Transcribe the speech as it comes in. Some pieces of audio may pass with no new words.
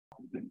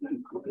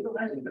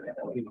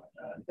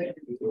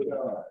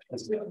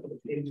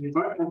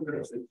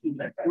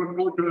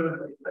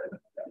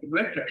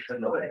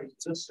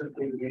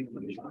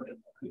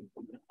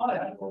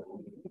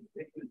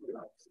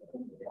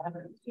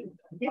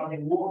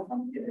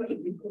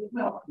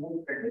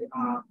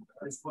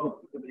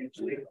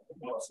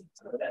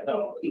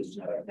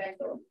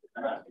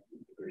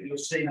You'll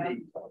see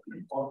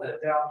on the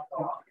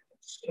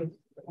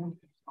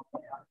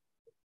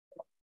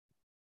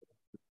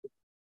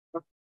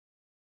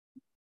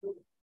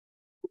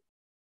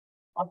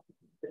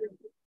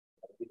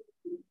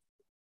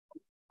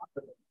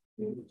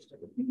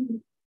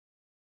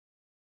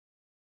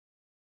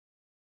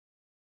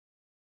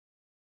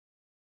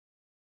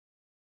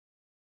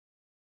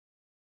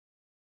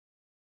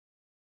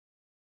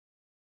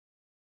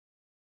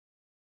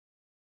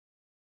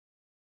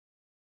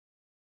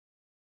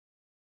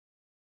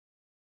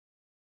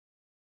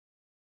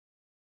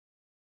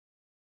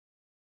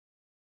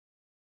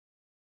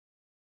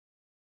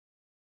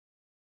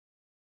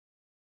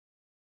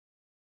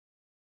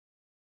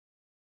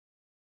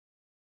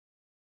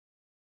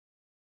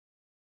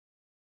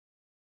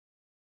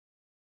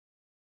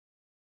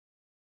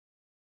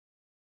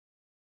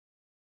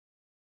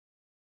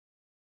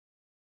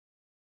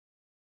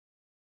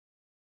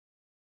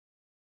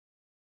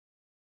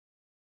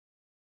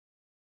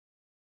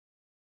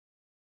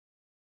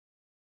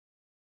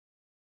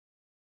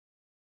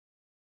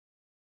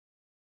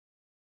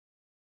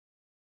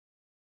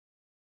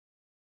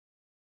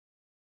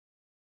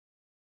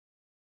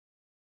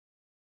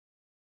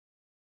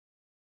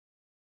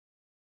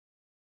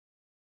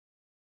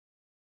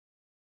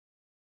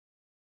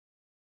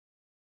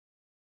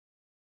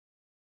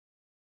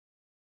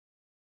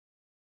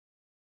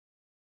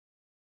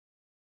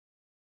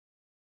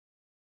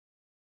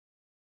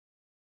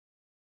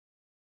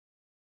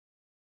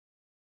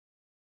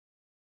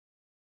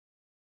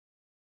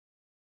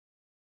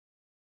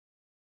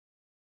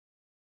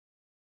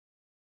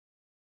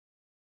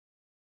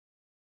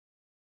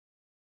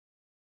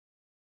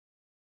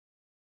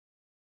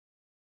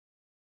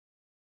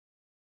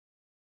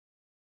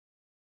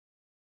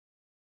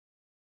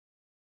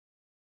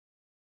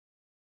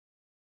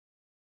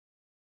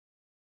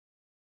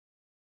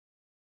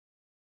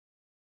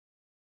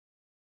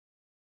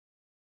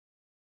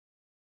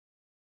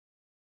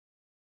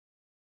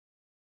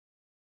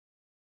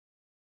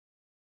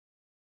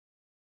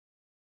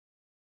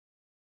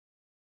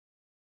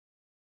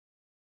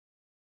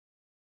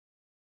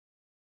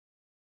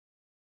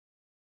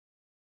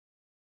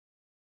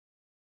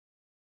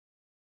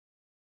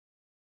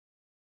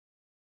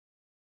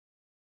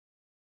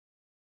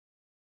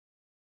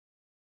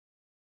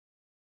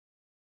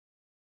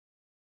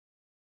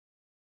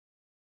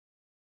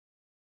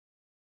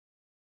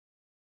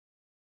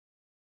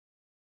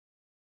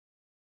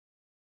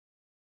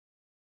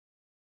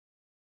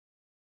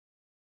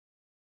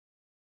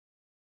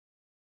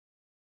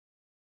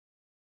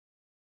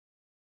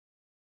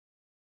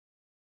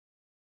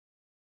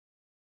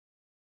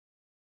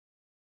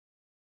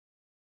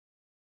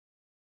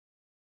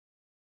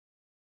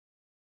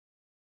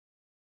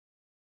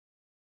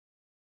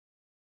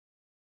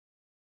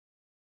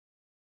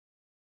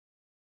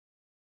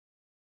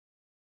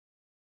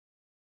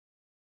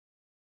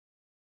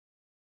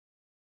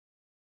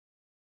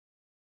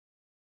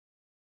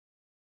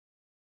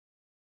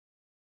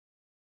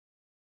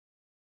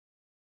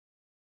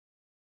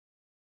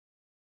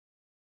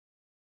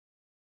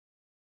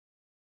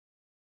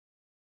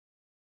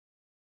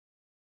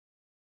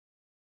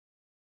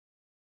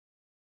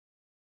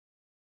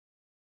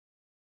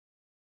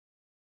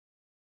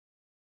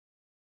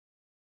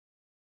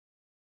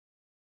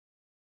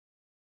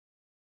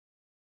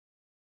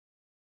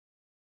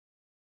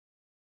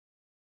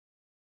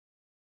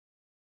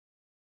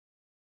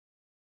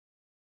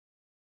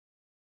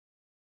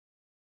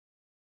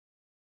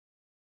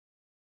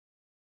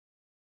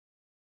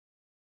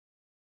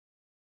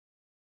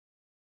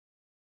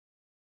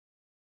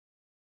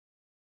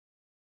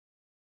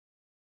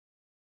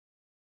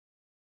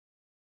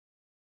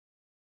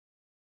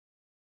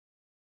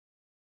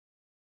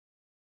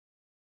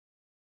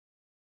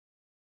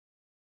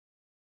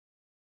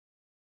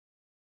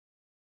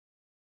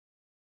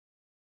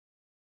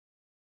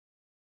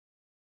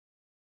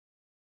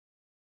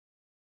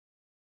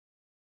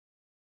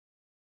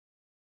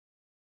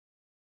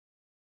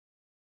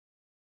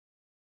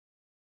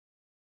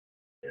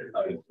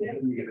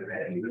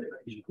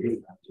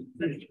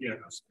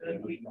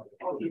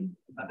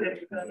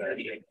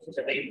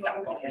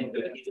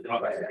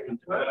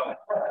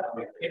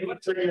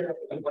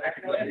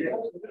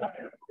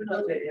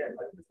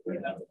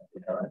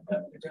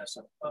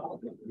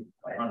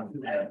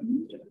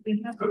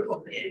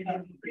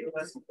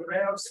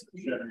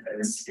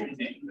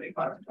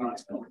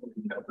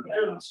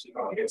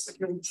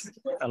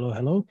Hello,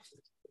 hello.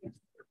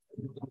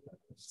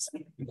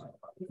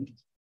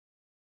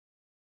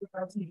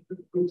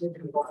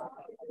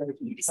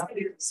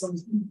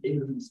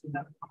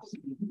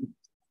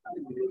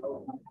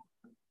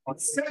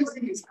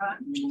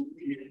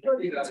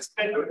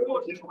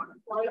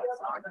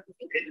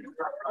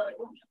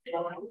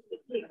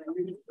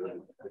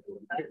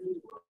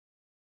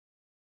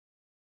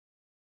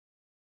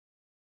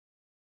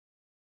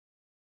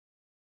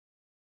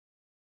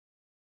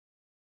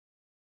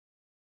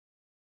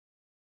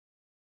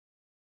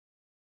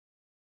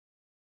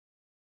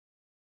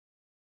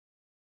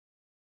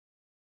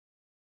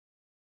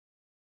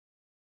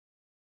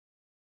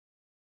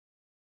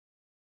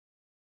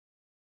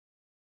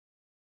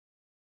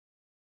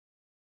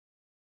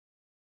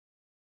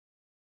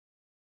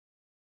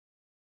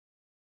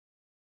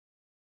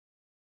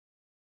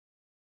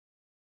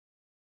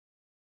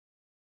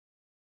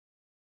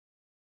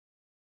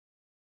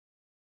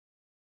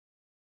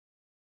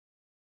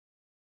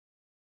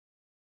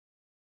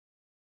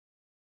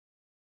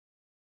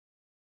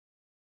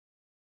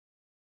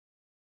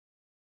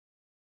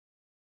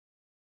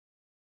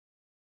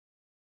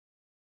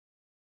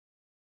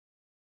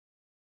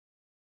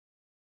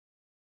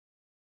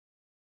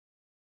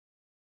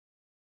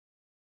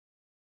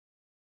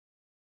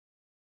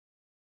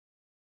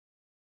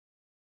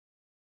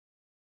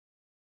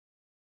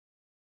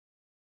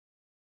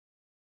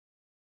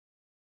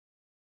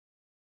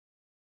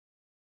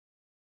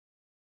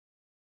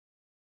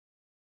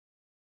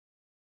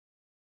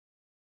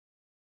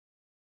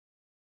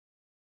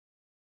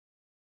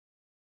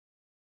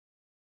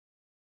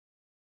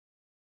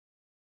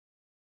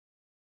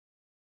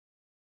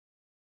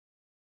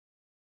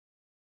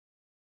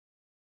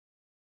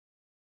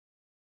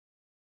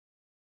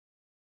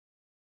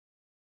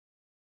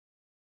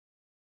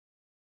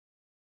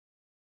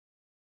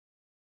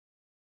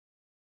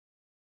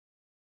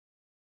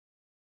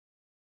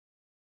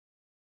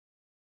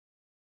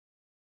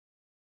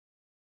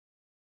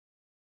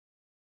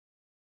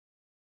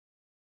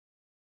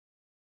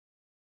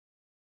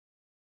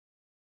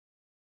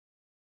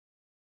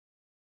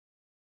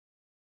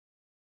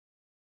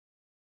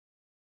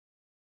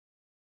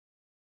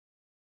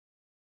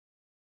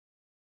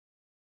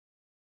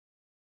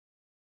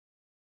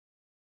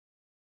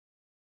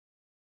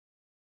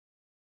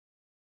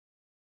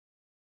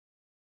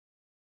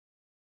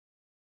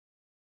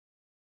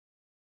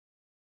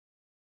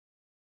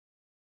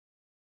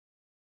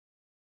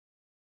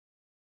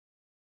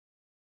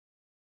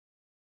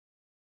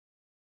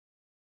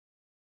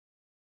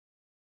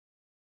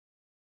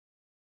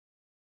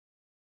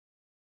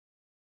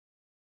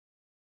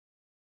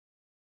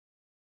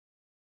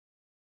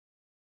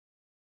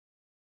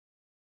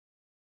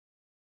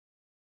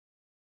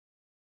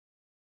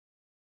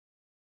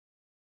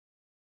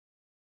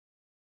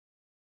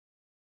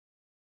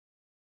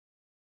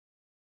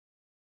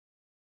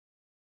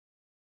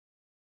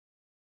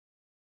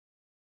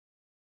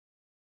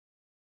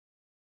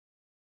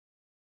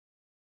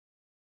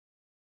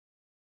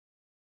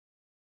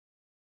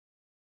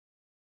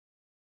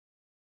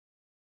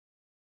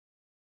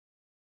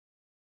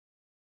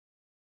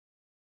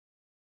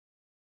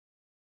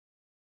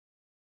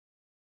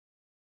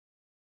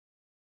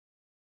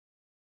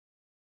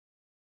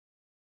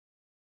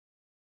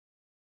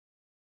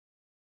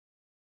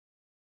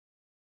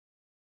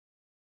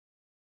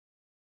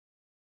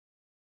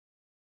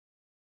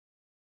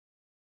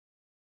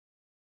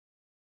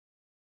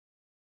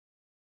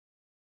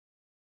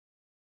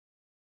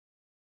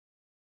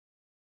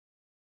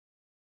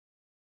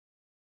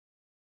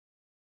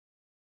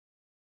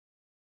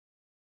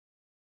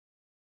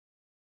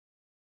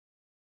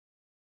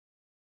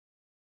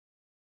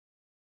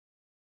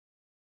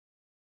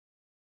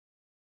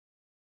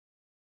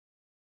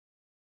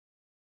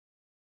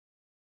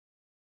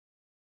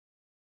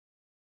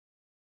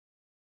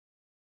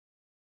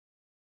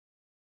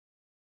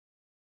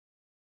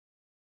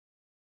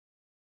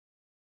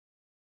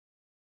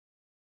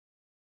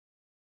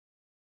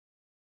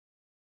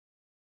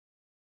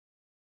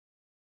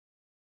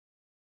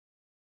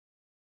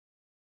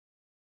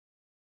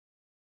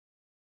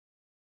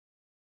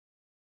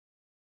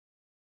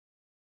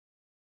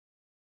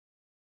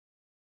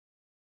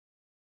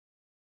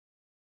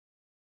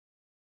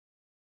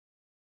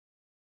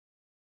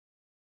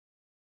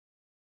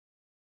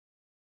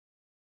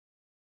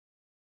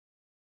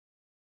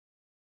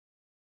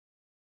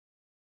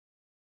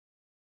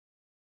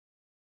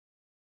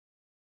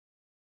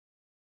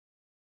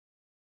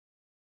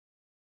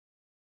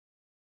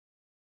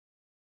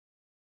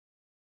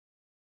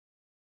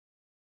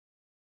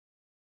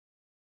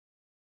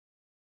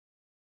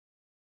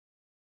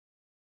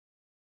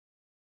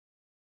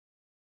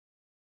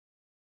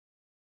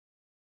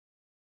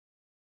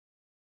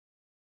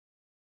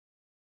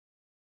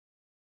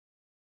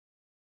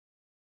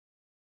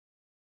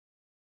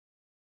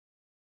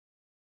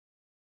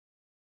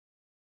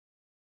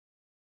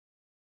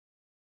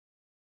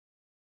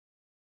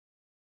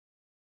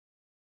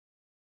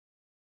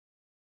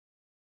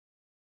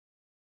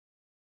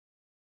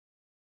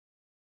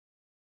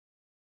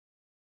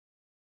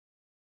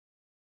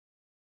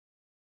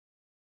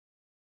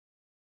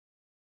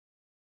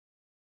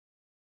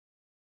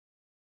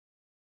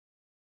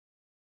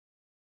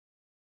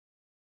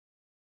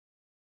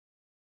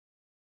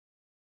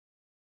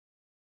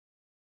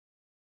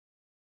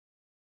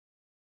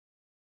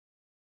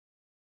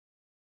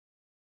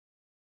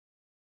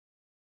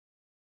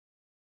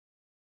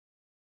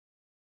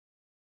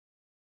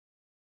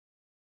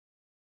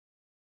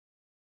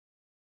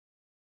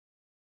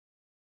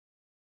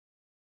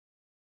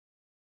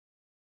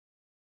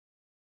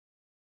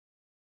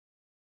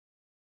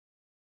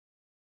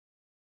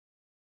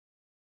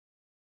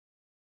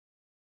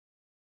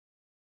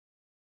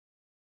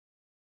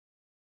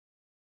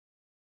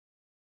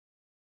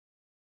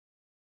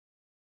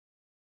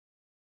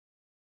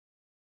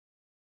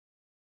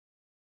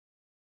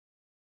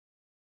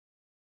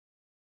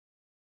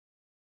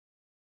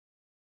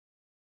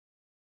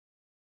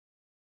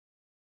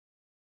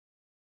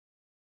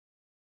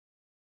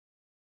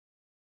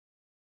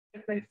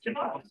 That's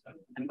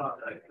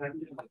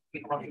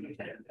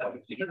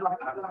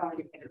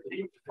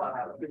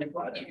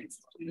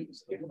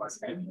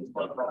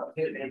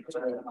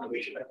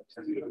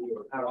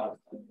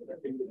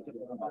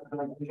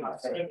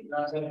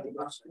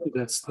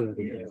the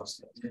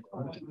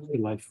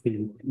live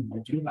feed.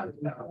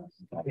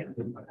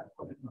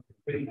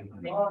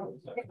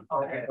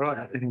 Right,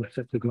 I think we're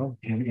set to go.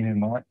 You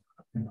might.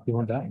 You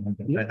want that?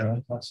 Yeah.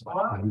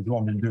 We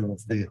want to do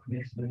it there.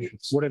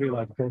 Whatever you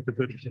like, both the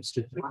good, just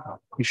to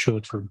be sure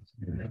to,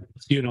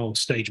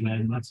 stage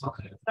man. That's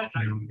okay.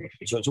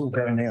 So it's all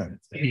going now.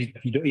 You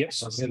do,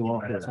 yes. Yeah, the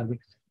one here.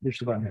 Push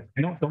the button.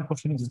 No, don't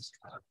push it.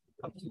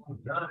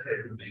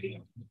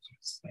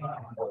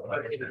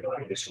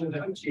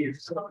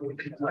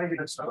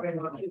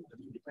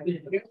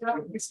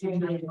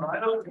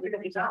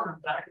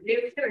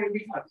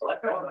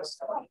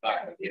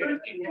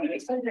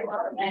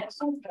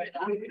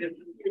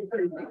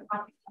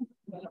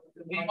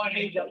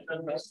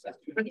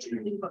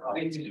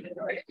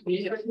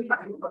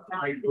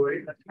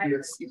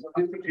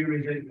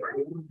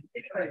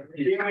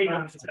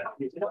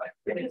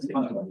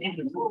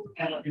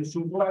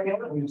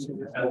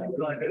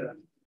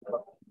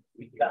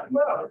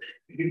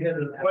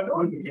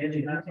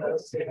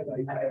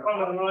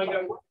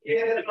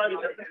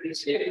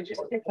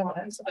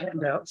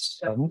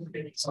 Handouts.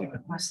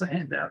 What's the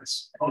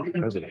handouts?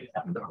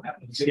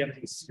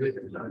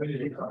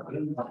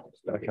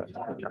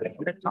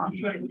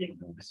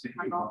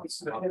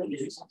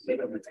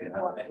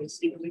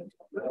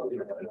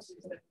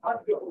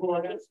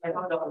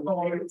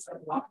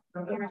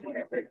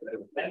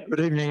 Good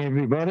evening,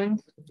 everybody.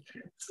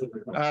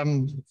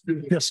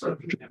 Just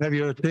have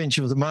your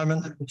attention for the moment.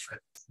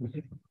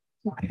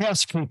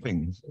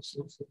 Housekeeping.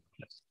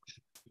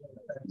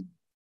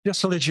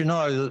 Just to let you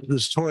know that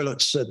there's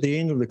toilets at the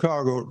end of the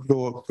corridor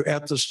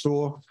out the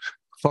store,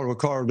 follow a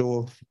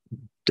corridor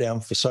down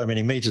for so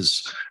many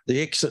metres.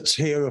 The exits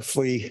here, if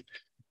we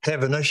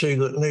have an issue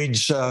that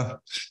needs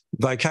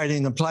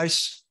vacating the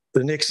place,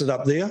 the exit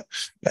up there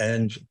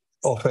and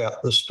off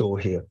out this door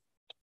here.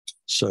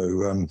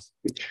 So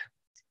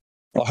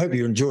I hope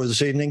you enjoy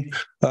this evening.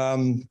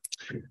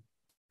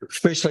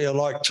 Especially I'd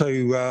like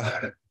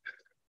to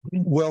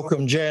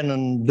welcome Jan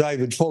and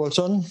David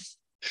Fullerton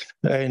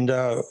and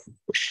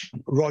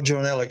Roger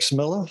and Alex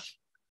Miller,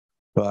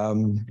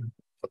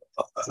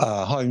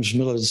 Holmes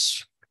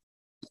Miller's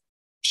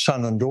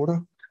son and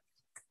daughter.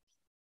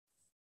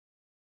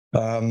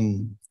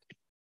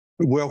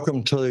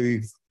 Welcome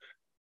to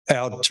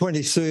our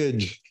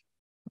 23rd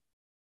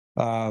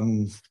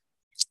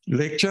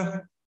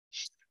lecture,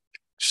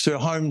 Sir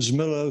Holmes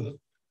Miller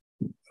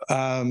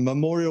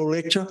Memorial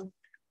Lecture.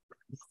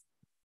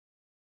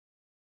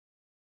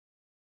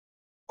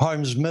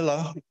 Holmes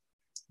Miller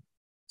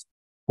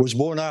was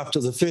born after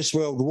the First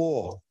World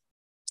War,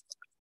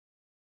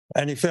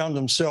 and he found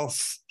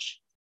himself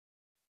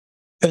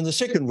in the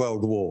Second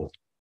World War.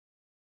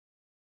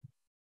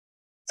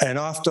 And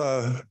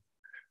after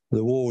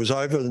the war was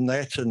over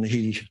and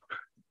he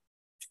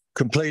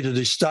completed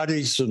his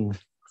studies and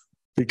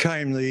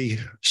became the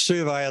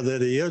surveyor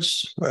that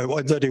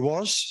he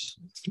was,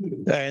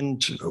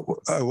 and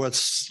with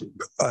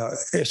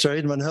Sir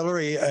Edmund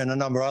Hillary and a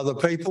number of other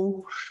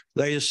people,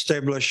 they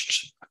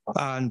established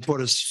and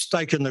put a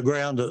stake in the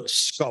ground at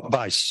Scott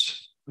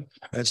Base.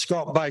 And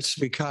Scott Base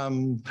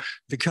became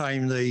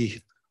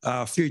the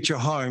future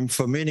home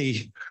for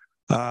many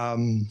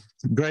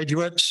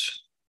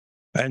graduates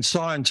and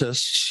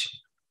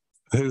scientists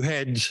who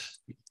had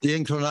the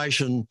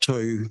inclination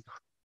to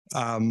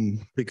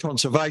be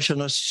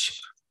conservationists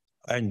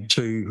and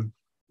to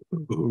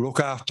look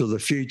after the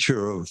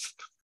future of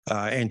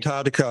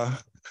Antarctica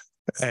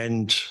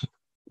and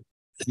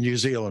New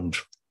Zealand.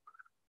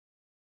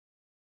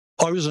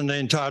 I was in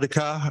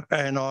Antarctica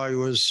and I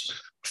was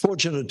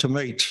fortunate to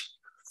meet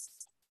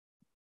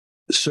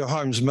Sir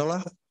Holmes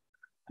Miller,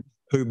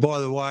 who, by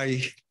the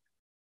way,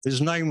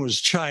 his name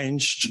was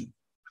changed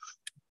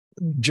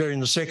during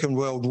the Second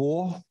World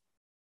War.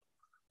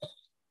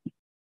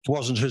 It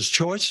wasn't his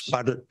choice,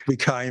 but it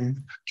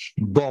became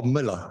Bob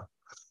Miller.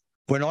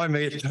 When I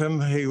met him,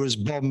 he was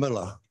Bob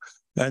Miller.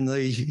 And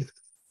the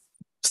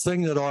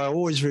thing that I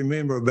always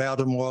remember about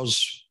him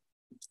was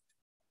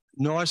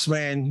nice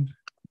man,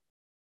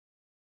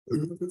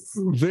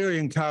 very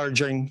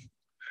encouraging.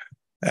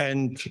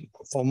 And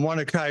on one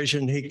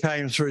occasion, he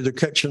came through the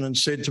kitchen and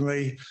said to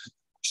me,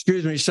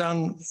 "Excuse me,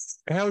 son,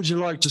 how would you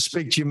like to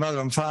speak to your mother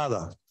and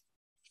father?"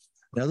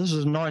 Now, this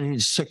is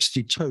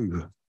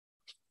 1962.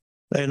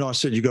 And I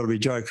said, "You've got to be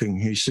joking."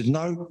 He said,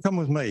 "No, come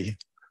with me."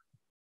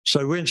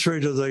 So I went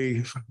through to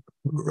the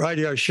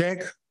Radio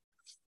Shack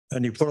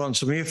and he put on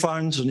some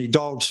earphones and he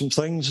dialed some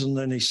things. And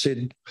then he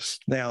said,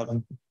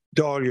 "Now,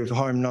 dial your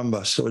home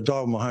number." So I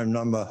dialed my home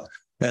number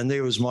and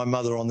there was my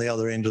mother on the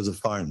other end of the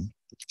phone.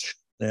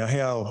 Now,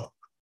 how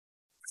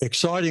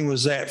exciting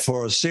was that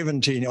for a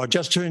 17? I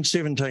just turned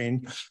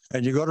 17,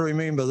 and you've got to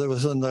remember that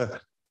within the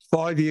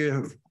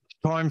 5-year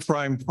time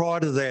frame prior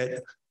to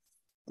that,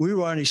 we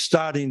were only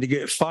starting to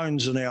get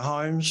phones in our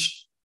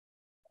homes,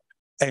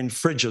 and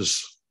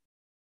fridges.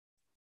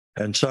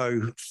 And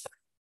so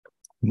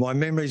my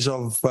memories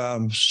of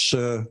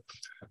Sir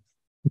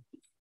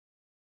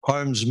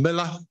Holmes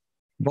Miller,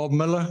 Bob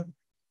Miller,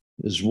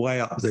 is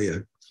way up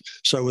there.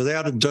 So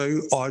without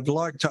ado, I'd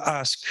like to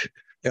ask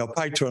our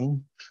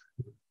patron,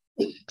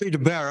 Peter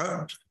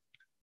Barrett,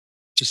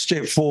 to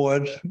step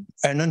forward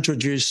and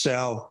introduce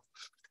our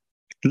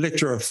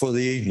lecturer for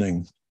the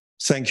evening.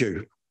 Thank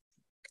you.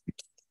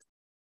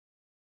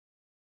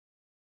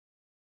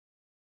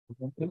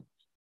 Or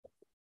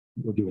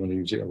do you want to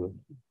use the other?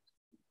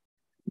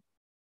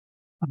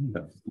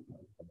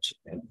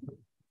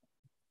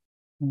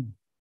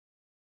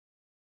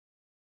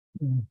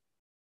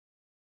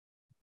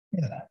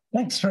 Yeah,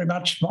 thanks very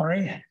much,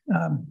 Maury.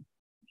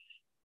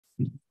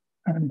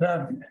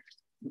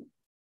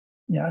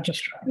 Yeah,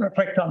 just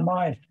reflect on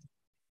my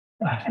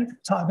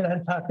time in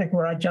Antarctica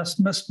where I just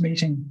missed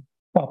meeting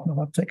Bob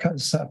Miller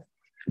because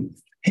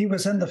he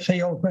was in the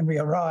field when we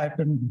arrived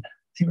and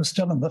he was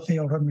still in the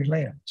field when we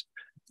left.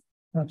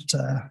 But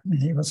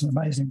he was an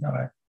amazing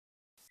guy.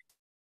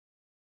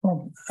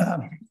 Well,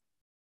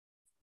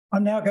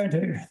 I'm now going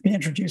to be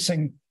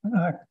introducing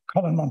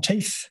Colin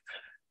Monteith,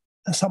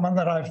 someone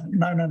that I've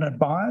known and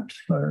admired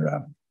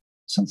for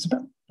since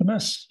about the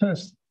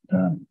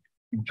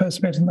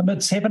first met in the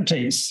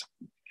mid-70s.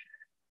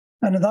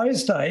 And in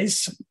those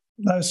days,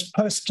 those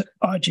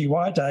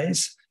post-IGY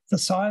days, the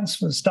science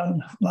was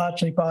done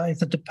largely by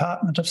the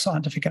Department of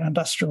Scientific and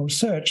Industrial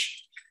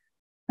Research,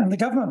 and the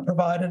government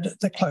provided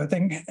the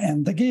clothing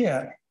and the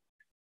gear.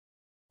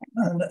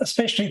 And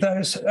especially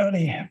those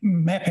early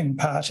mapping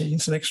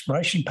parties and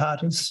exploration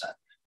parties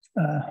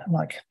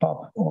like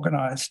Bob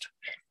organised.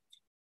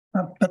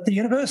 But the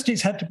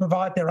universities had to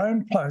provide their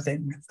own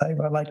clothing. They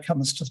were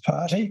latecomers to the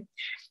party.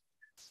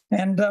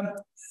 And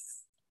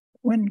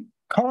when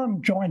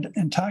Colin joined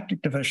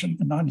Antarctic Division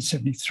in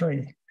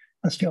 1973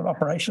 as Field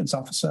Operations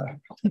Officer,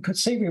 he could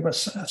see we were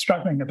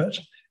struggling a bit,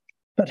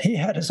 but he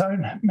had his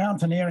own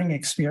mountaineering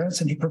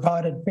experience and he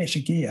provided better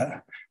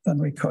gear than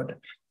we could.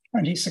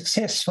 And he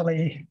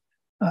successfully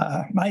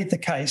made the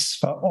case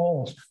for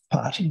all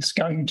parties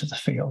going into the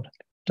field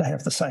to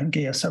have the same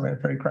gear. So we're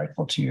very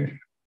grateful to you,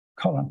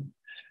 Colin.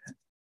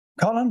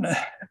 Colin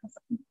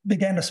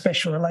began a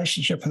special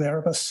relationship with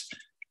Erebus,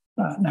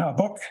 now a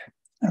book,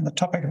 and the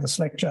topic of this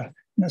lecture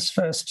in his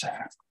first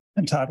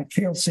Antarctic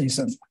field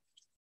season.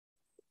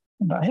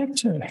 And I have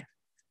to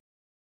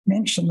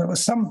mention there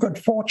was some good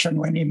fortune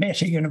when he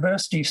met a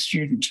university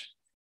student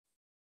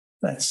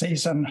that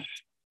season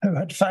who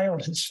had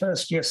failed his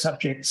first year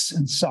subjects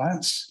in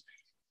science,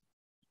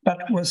 but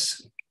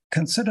was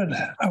considered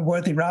a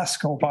worthy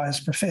rascal by his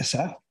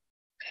professor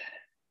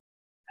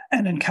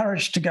and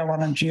encouraged to go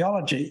on in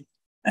geology.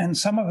 And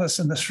some of us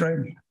in this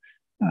room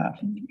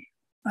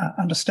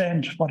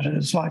understand what it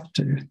is like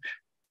to,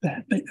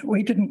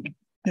 we didn't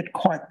get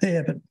quite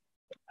there,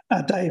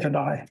 but Dave and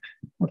I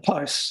were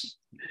close.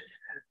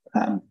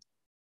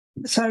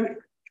 So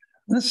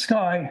this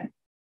guy,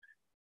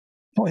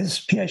 for his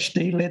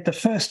PhD, led the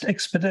first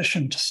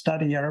expedition to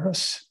study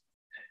Erebus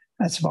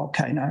as a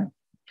volcano.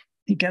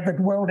 He gathered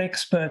world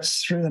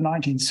experts through the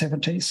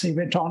 1970s. He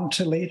went on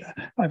to lead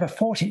over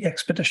 40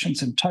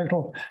 expeditions in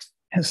total.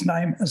 His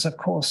name is, of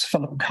course,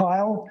 Philip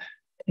Kyle.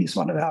 He's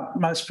one of our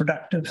most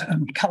productive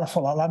and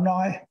colourful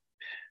alumni,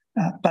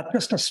 but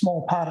just a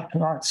small part of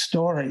tonight's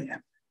story.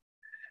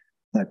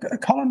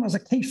 Colin was a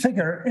key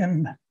figure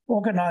in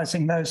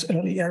organising those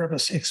early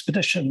Erebus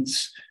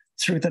expeditions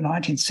through the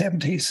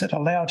 1970s that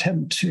allowed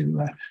him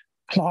to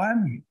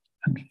climb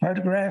and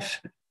photograph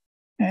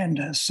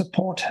and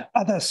support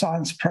other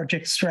science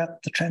projects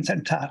throughout the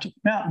Transantarctic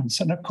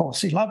Mountains. And of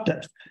course, he loved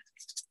it.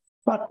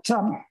 But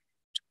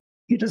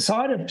he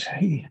decided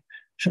he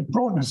should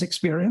broaden his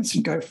experience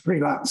and go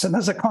freelance. And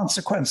as a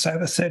consequence,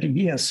 over 30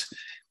 years,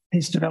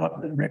 he's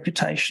developed a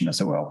reputation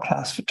as a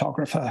world-class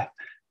photographer,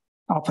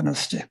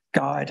 alpinist,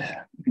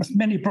 guide, with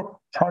many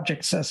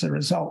projects as a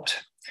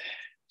result.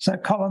 So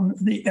Colin,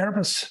 the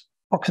Erebus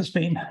book has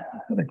been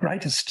the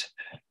greatest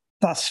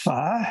thus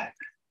far,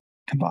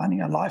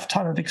 combining a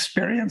lifetime of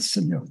experience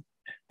and your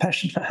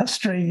passion for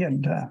history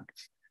and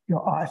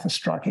your eye for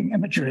striking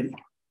imagery.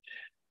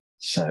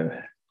 So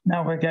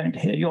now we're going to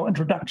hear your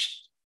introduction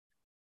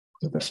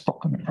to this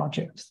book and the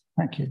project.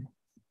 Thank you.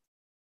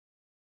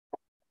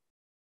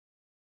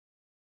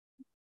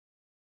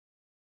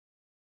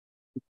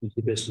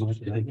 The best mic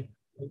today.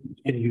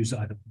 Can you use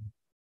either?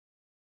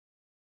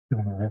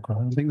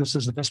 I think this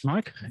is the best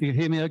mic. You can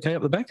hear me okay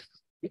up the back?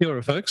 Here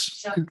are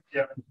folks.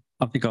 Yeah.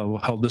 I think I'll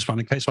hold this one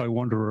in case I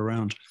wander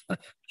around.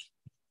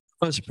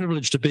 Well, it's a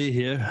privilege to be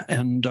here,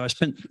 and I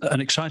spent an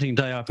exciting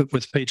day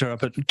with Peter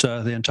up at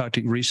the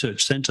Antarctic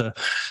Research Centre,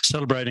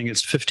 celebrating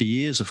its 50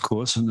 years, of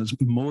course, and there's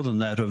more than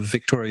that of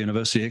Victoria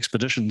University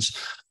expeditions,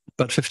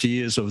 but 50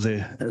 years of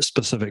their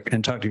specific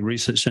Antarctic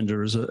Research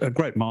Centre is a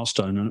great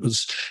milestone, and it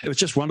was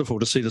just wonderful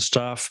to see the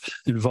staff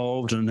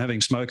involved and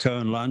having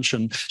smoko and lunch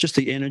and just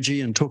the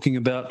energy and talking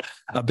about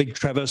a big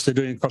traverse they're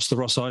doing across the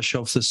Ross Ice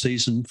Shelf this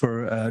season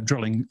for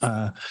drilling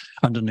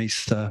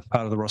underneath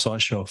part of the Ross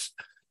Ice Shelf.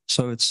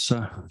 So it's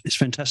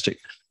fantastic.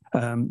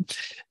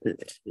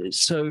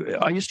 So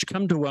I used to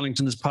come to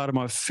Wellington as part of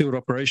my field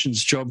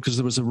operations job because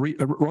there was a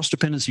Ross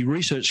Dependency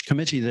Research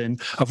Committee then,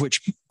 of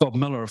which Bob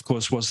Miller, of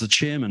course, was the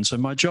chairman. So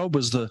my job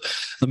was the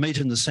meat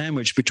and the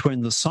sandwich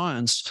between the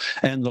science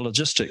and the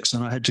logistics,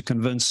 and I had to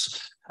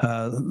convince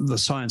the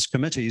science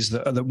committees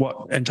that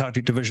what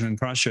Antarctic Division in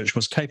Christchurch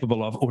was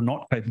capable of or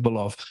not capable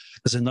of,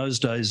 because in those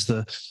days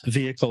the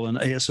vehicle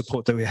and air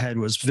support that we had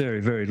was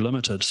very, very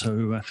limited.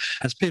 So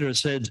as Peter had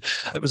said,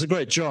 it was a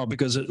great job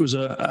because it was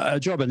a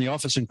job in the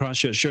office in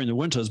Christchurch during the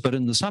winters, but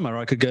in the summer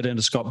I could go down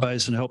to Scott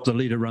Base and help the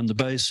leader run the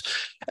base,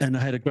 and I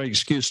had a great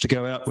excuse to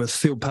go out with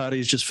field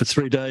parties just for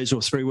 3 days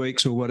or 3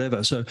 weeks or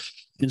whatever. So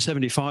in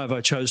 75,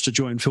 I chose to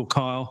join Phil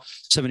Kyle,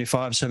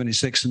 75,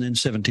 76, and then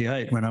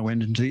 78 when I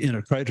went into the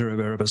inner crater of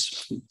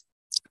Erebus.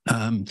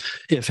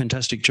 Yeah,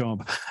 fantastic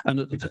job. And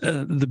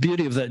the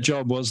beauty of that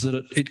job was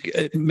that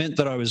it meant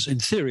that I was, in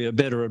theory, a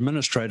better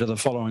administrator the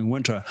following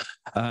winter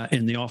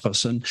in the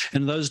office. And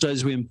in those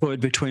days, we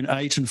employed between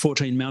 8 and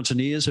 14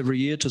 mountaineers every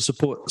year to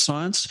support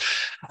science.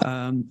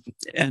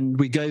 And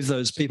we gave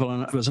those people,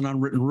 and it was an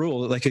unwritten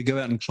rule, that they could go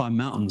out and climb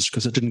mountains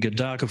because it didn't get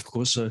dark, of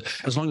course. So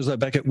as long as they're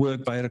back at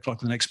work by 8 o'clock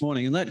the next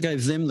morning, and that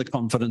gave them the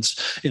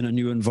confidence in a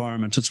new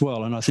environment as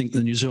well. And I think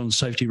the New Zealand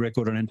safety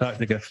record in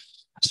Antarctica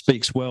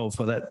speaks well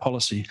for that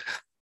policy.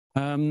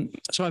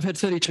 So I've had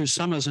 32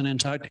 summers in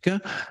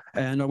Antarctica,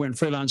 and I went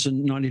freelance in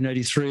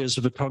 1983 as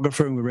a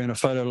photographer, and we ran a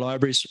photo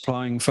library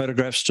supplying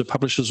photographs to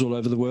publishers all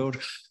over the world,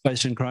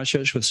 based in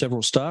Christchurch with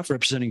several staff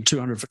representing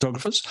 200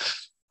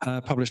 photographers.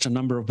 Published a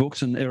number of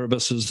books, and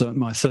Erebus is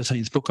my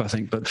 13th book, I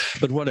think, but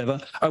whatever.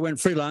 I went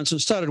freelance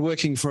and started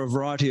working for a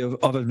variety of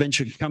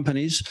adventure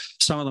companies,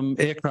 some of them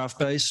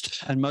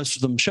aircraft-based and most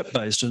of them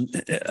ship-based.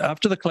 And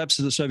after the collapse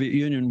of the Soviet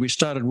Union, we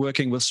started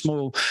working with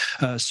small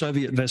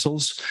Soviet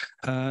vessels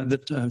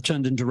that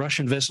turned into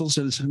Russian vessels.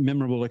 It was a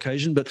memorable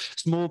occasion, but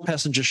small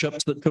passenger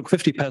ships that took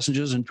 50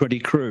 passengers and 20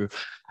 crew.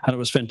 And it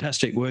was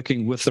fantastic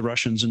working with the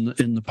Russians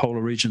in the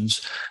polar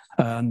regions.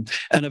 And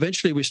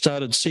eventually we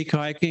started sea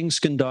kayaking,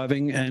 skin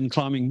diving, and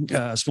climbing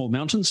small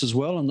mountains as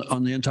well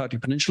on the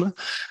Antarctic Peninsula.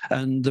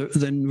 And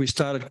then we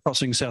started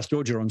crossing South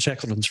Georgia on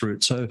Shackleton's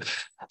route. So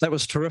that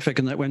was terrific,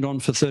 and that went on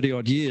for 30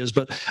 odd years.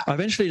 But I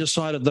eventually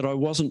decided that I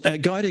wasn't,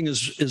 guiding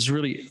is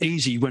really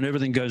easy when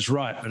everything goes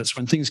right, but it's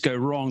when things go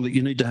wrong that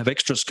you need to have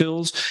extra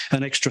skills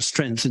and extra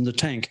strength in the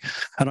tank.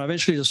 And I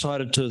eventually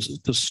decided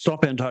to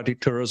stop Antarctic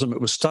tourism.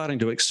 It was starting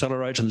to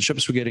accelerate and the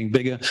ships were getting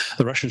bigger.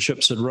 The Russian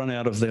ships had run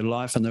out of their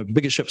life and the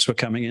bigger ships were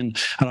coming in,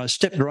 and I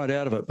stepped right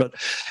out of it. But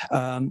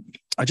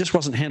I just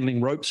wasn't handling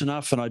ropes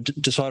enough, and I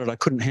decided I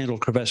couldn't handle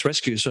crevasse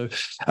rescue. So,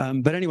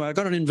 but anyway, I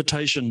got an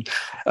invitation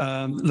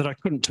that I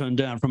couldn't turn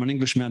down from an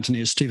English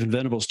mountaineer, Stephen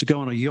Venables, to go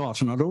on a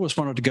yacht, and I'd always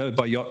wanted to go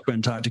by yacht to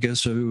Antarctica.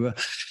 So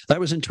that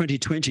was in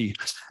 2020,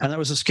 and that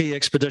was a ski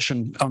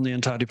expedition on the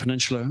Antarctic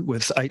Peninsula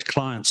with 8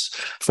 clients,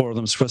 4 of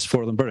them Swiss,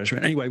 4 of them British.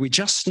 Anyway, we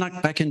just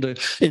snuck back into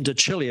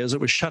Chile as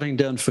it was shutting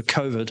down for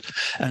COVID,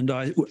 and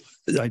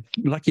I'm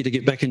lucky to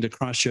get back into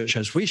Christchurch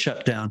as we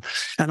shut down.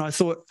 And I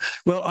thought,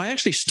 well, I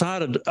actually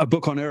started a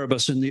book on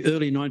Erebus in the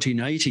early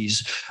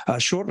 1980s,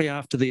 shortly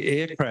after the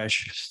air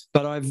crash,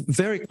 but I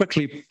very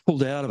quickly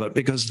pulled out of it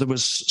because there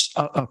was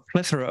a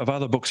plethora of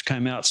other books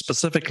came out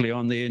specifically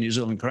on the Air New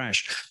Zealand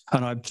crash,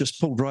 and I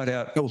just pulled right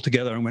out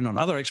altogether and went on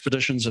other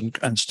expeditions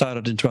and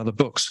started into other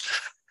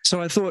books. So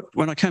I thought,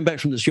 when I came back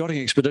from this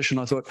yachting expedition,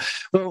 I thought,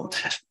 well,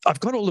 I've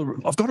got all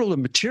the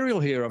material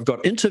here. I've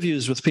got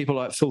interviews with people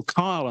like Phil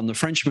Kyle and the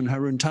Frenchman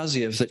Haroun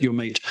Taziev that you'll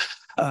meet.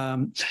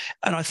 And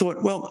I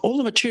thought, well, all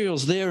the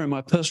material's there in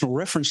my personal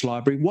reference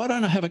library. Why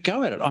don't I have a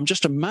go at it? I'm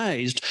just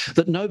amazed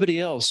that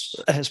nobody else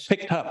has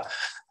picked up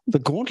the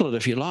gauntlet,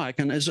 if you like,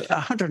 and there's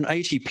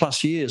 180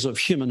 plus years of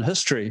human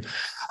history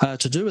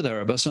to do with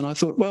Erebus. And I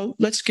thought, well,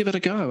 let's give it a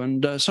go.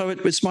 And so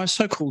it's my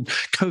so-called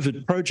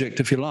COVID project,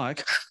 if you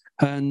like.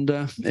 And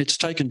it's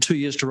taken 2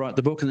 years to write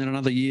the book, and then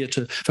another year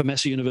for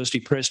Massey University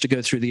Press to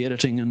go through the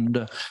editing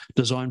and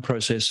design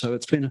process. So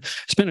it's been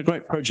a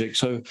great project.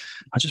 So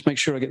I just make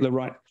sure I get the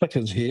right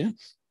clickers here.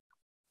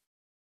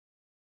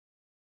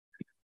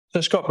 So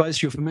Scott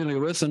Base, you're familiar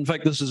with. In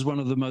fact, this is one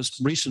of the most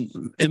recent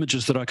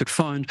images that I could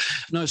find.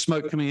 No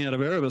smoke coming out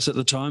of Erebus at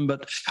the time,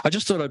 but I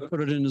just thought I'd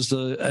put it in as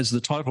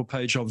the title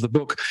page of the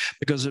book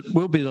because it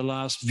will be the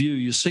last view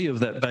you see of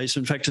that base.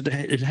 In fact,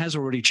 it has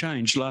already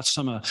changed. Last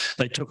summer,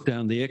 they took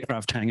down the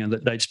aircraft hangar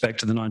that dates back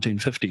to the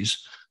 1950s.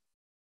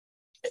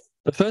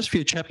 The first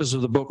few chapters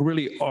of the book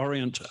really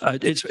orient,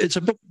 it's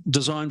a book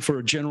designed for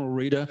a general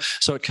reader,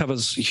 so it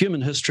covers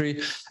human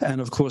history and,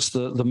 of course,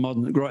 the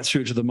modern, right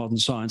through to the modern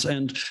science.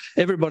 And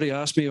everybody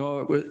asked me,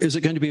 oh, is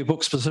it going to be a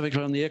book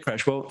specifically on the air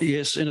crash? Well,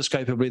 yes,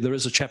 inescapably, there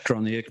is a chapter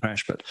on the air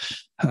crash, but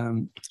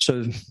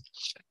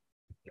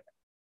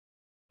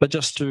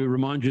just to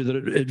remind you that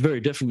it very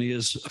definitely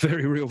is a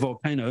very real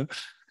volcano,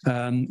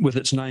 with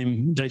its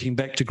name dating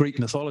back to Greek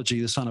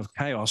mythology, the son of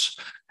chaos.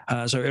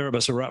 So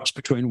Erebus erupts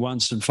between 1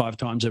 and 5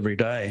 times every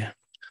day.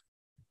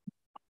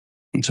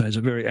 And so it's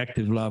a very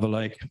active lava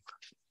lake.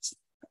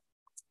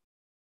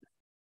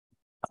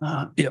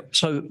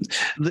 So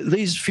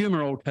these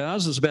fumarole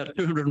towers, there's about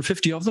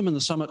 250 of them in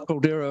the summit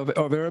caldera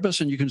of Erebus,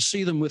 and you can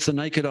see them with the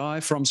naked eye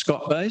from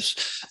Scott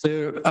Base.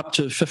 They're up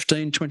to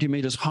 15, 20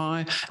 metres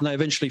high, and they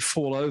eventually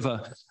fall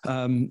over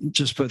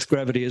just with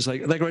gravity as they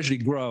gradually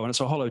grow, and it's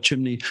a hollow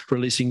chimney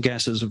releasing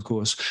gases, of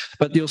course.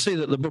 But you'll see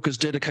that the book is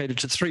dedicated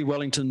to 3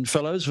 Wellington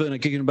fellows, Werner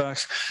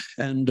Gegenbach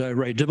and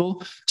Ray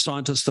Dibble,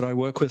 scientists that I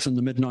work with in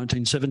the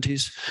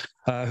mid-1970s,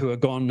 who are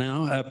gone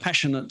now,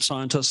 passionate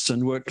scientists,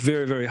 and worked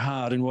very, very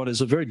hard in what is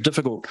a very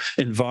difficult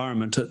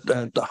environment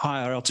at a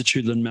higher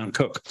altitude than Mount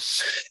Cook.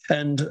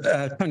 And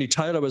Tony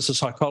Taylor was a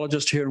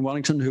psychologist here in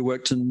Wellington who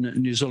worked in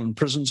New Zealand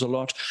prisons a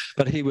lot,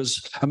 but he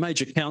was a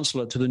major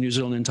counsellor to the New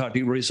Zealand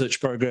Antarctic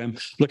Research Program,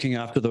 looking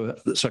after the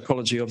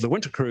psychology of the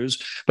winter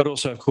cruise, but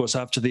also, of course,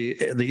 after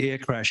the air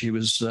crash, he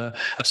was a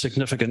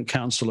significant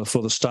counsellor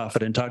for the staff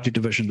at Antarctic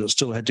Division that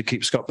still had to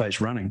keep Scott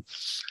Base running.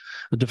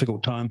 A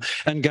difficult time.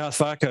 And Garth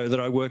Varco,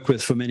 that I worked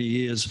with for many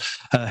years,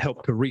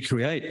 helped to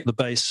recreate the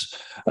base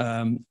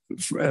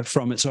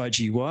from its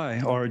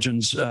IGY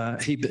origins.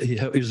 He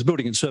was a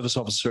building and service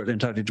officer at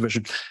Antarctic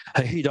Division.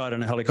 He died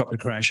in a helicopter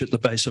crash at the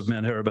base of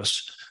Mount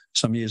Erebus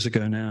some years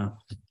ago now.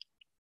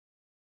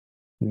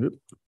 Yep.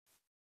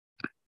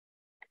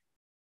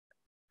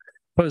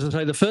 But as I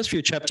say, the first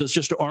few chapters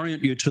just to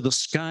orient you to the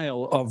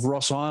scale of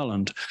Ross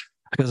Island,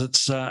 because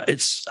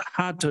it's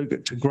hard to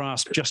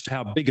grasp just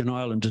how big an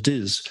island it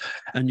is.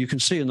 And you can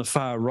see in the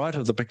far right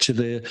of the picture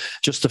there,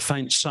 just a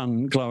faint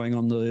sun glowing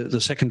on the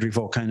secondary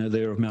volcano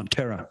there of Mount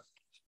Terror.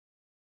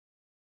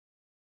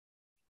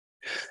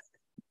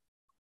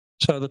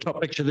 So the top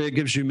picture there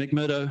gives you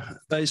McMurdo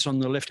Base on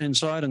the left-hand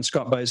side and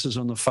Scott Base is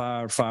on the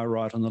far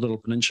right on the little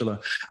peninsula.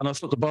 And I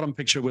thought the bottom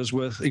picture was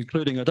worth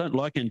including. I don't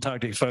like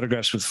Antarctic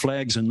photographs with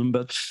flags in them,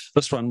 but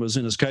this one was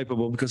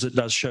inescapable because it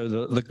does show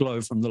the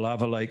glow from the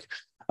lava lake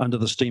under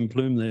the steam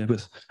plume there,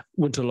 with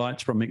winter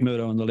lights from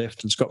McMurdo on the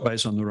left and Scott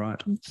Base on the right.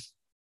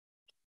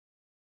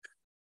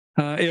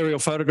 Aerial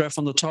photograph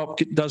on the top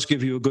does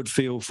give you a good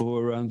feel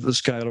for the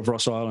scale of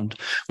Ross Island,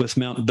 with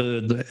Mount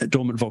Bird, the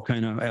dormant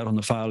volcano, out on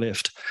the far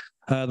left.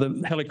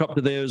 The helicopter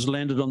there is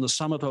landed on the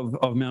summit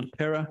of Mount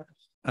Terror,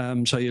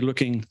 so you're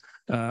looking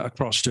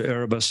across to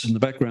Erebus in the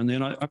background there.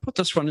 And I put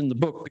this one in the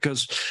book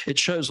because it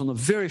shows on the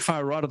very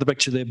far right of the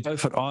picture there,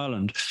 Beaufort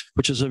Island,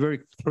 which is a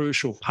very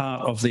crucial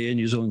part of the Air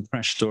New Zealand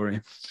crash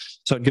story.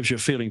 So it gives you a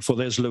feeling for,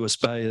 there's Lewis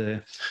Bay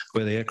there,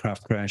 where the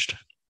aircraft crashed.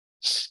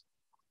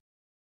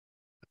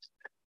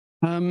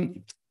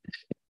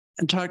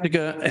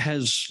 Antarctica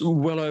has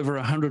well over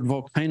 100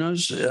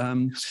 volcanoes,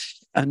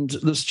 and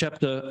this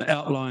chapter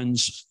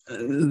outlines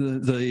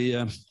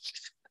the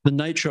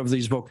nature of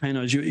these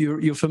volcanoes.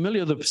 You're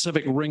familiar with the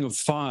Pacific Ring of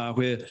Fire,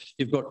 where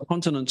you've got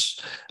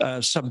continents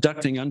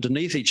subducting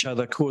underneath each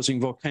other, causing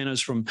volcanoes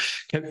from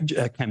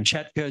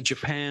Kamchatka,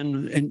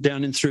 Japan, and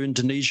down in through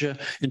Indonesia,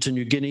 into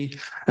New Guinea,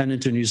 and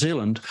into New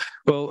Zealand.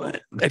 Well,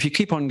 if you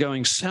keep on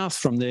going south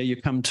from there,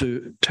 you come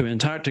to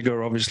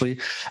Antarctica, obviously,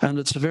 and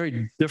it's a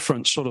very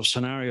different sort of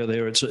scenario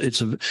there. It's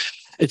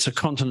a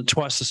continent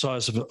twice the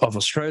size of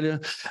Australia,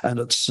 and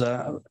it's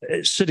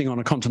sitting on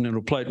a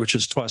continental plate which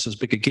is twice as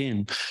big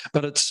again.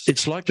 But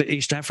it's like the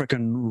East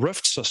African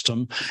rift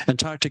system.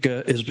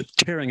 Antarctica is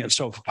tearing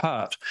itself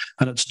apart,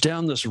 and it's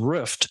down this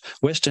rift,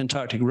 West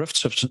Antarctic Rift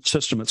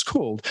System it's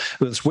called,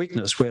 with its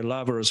weakness, where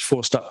lava is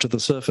forced up to the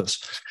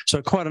surface.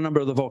 So quite a number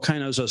of the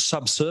volcanoes are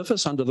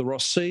subsurface under the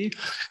Ross Sea,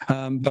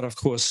 but of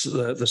course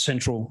the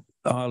central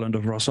island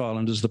of Ross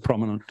Island is the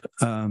prominent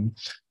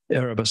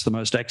Erebus, the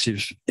most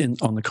active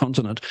on the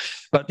continent.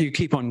 But you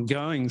keep on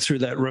going through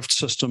that rift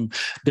system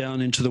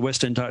down into the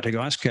West Antarctic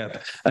ice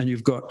cap, and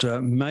you've got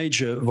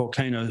major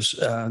volcanoes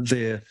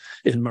there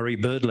in Marie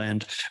Byrd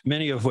Land,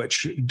 many of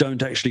which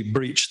don't actually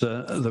breach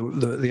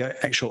the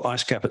actual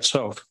ice cap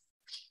itself.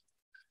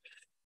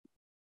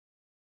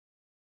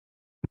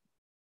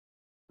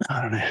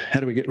 I don't know, how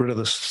do we get rid of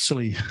this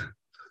silly...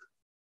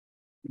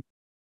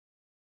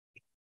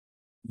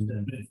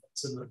 That's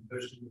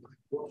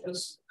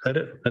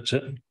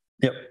it.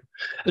 Yep.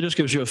 It just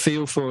gives you a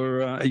feel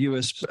for a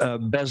US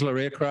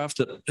Basler aircraft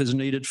that is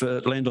needed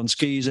for land on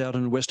skis out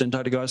in the West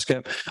Antarctic ice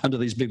cap under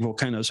these big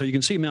volcanoes. So you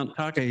can see Mount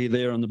Takahi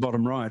there on the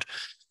bottom right,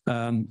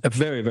 a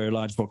very, very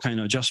large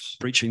volcano just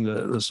breaching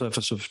the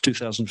surface of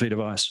 2,000 feet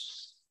of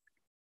ice.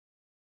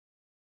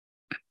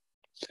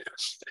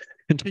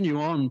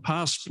 Continue on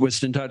past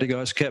West Antarctic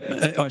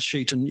ice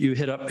sheet, and you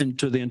head up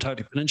into the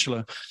Antarctic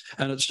Peninsula,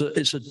 and it's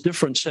a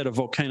different set of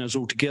volcanoes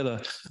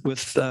altogether,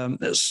 with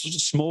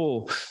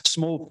small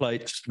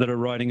plates that are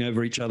riding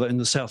over each other in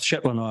the South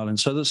Shetland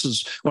Islands. So this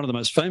is one of the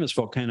most famous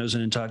volcanoes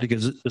in Antarctica,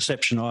 is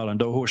Deception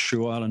Island, or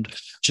Horseshoe Island,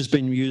 which has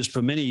been used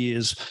for many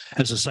years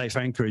as a safe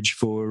anchorage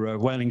for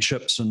whaling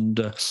ships and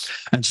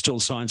still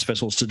science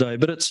vessels today.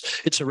 But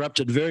it's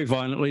erupted very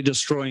violently,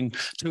 destroying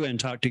 2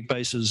 Antarctic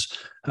bases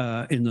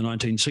in the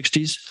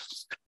 1960s.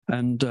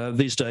 And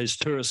these days,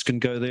 tourists can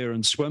go there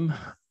and swim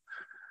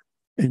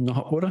in the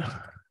hot water.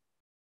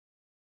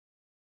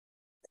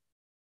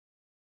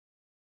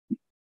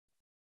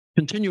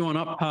 Continue on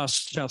up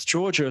past South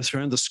Georgia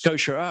around the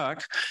Scotia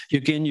Arc.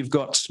 Again, you've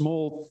got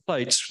small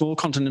plates, small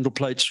continental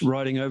plates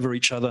riding over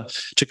each other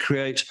to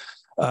create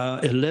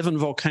 11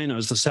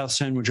 volcanoes, the South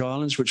Sandwich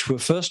Islands, which were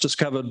first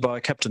discovered by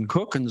Captain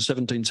Cook in the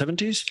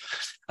 1770s.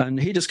 And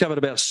he discovered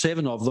about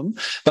 7 of them,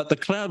 but the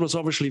cloud was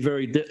obviously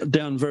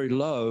down very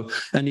low,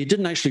 and he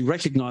didn't actually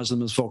recognize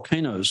them as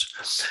volcanoes.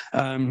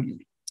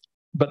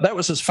 But that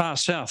was as far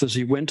south as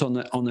he went on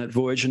that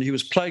voyage, and he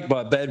was plagued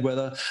by bad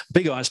weather,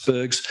 big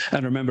icebergs,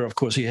 and remember, of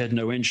course, he had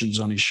no engines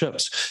on his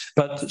ships.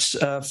 But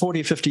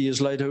 40, 50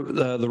 years later,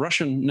 the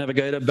Russian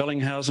navigator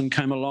Bellinghausen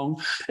came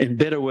along in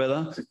better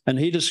weather, and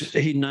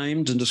he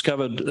named and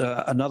discovered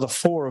another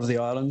 4 of the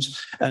islands,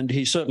 and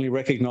he certainly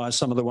recognized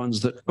some of the ones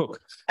that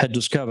Cook had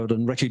discovered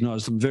and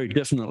recognized them very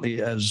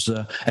definitely as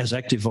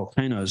active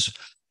volcanoes.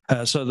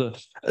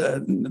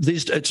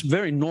 It's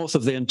very north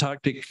of the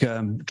Antarctic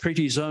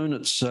Treaty Zone.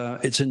 It's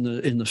in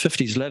the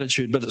 50s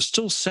latitude, but it's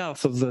still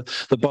south of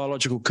the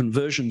biological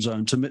conversion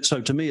zone. So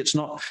to me, it's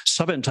not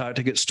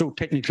subantarctic. It's still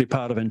technically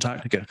part of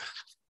Antarctica.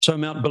 So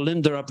Mount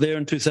Belinda up there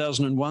in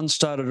 2001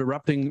 started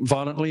erupting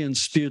violently and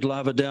spewed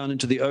lava down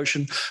into the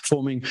ocean,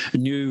 forming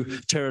new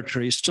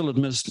territory, still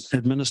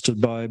administered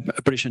by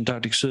British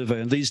Antarctic Survey,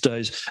 and these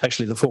days,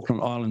 actually, the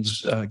Falkland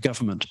Islands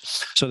government.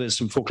 So there's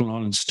some Falkland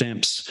Islands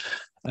stamps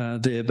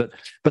there, but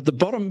the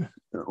bottom,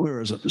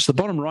 where is it? It's the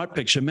bottom right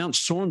picture, Mount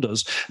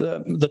Saunders.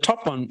 The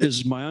top one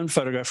is my own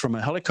photograph from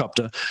a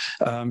helicopter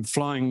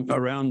flying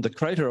around the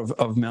crater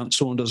of Mount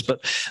Saunders.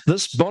 But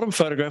this bottom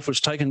photograph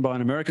was taken by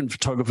an American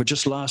photographer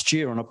just last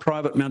year on a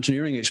private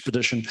mountaineering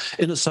expedition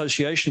in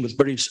association with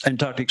British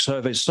Antarctic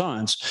Survey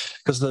Science,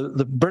 because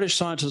the British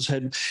scientists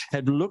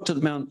had looked at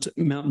Mount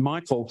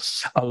Michael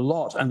a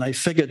lot, and they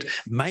figured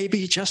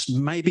maybe, just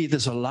maybe,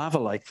 there's a lava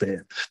lake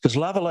there, because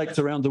lava lakes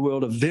around the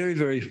world are very,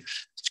 very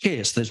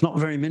scarce. There's not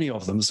very many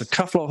of them. There's a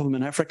couple of them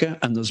in Africa,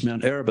 and there's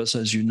Mount Erebus,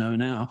 as you know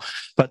now,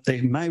 but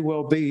there may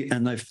well be,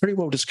 and they've pretty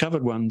well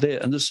discovered one there.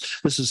 And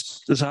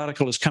this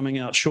article is coming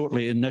out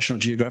shortly in National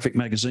Geographic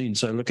magazine,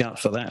 so look out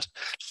for that.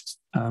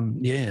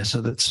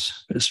 So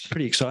it's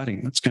pretty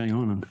exciting what's going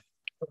on.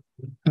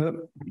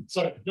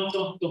 Sorry,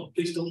 don't,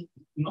 please don't,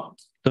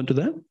 not. Don't do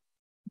that?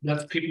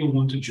 That people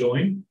want to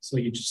join, so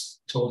you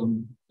just told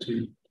them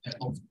to.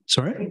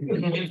 Sorry?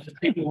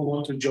 People who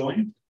want to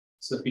join,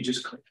 so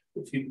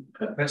if you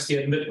press the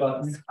admit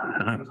button,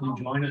 you can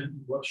join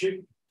and watch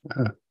it.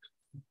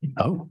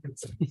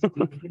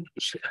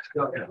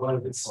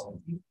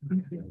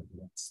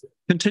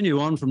 Continue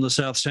on from the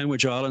South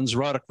Sandwich Islands,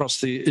 right across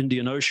the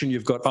Indian Ocean.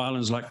 You've got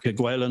islands like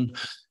Kerguelen,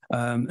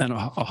 and a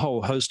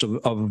whole host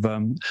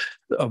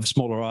of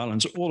smaller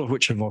islands, all of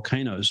which are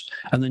volcanoes.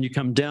 And then you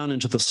come down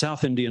into the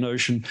South Indian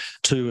Ocean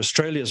to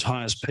Australia's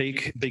highest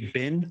peak, Big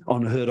Ben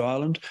on Heard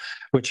Island,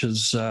 which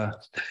is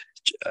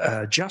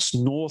just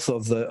north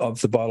of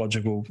the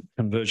biological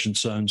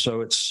convergence zone.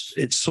 So it's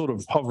sort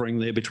of hovering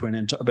there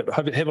between,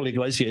 but heavily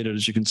glaciated,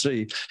 as you can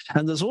see.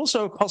 And there's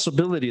also a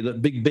possibility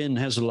that Big Ben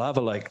has a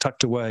lava lake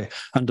tucked away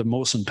under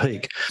Mawson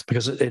Peak,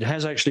 because it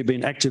has actually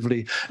been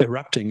actively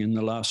erupting in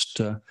the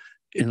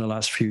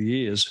last few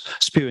years,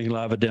 spewing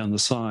lava down the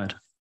side.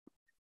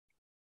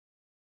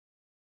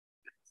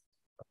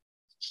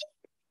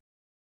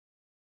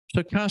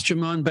 So cast your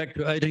mind back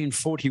to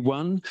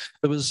 1841.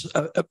 There was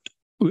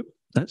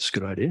that's a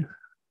good idea.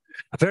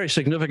 A very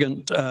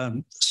significant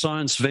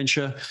science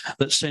venture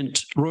that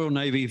sent Royal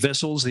Navy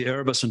vessels, the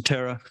Erebus and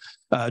Terror,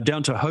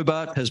 down to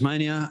Hobart,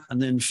 Tasmania, and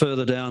then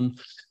further down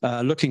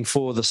looking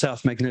for the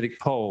South Magnetic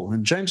Pole.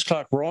 And James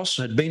Clark Ross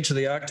had been to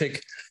the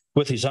Arctic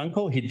with his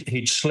uncle.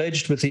 He'd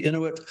sledged with the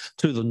Inuit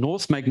to the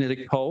North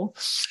Magnetic Pole.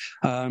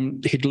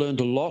 He'd learned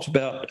a lot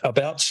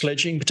about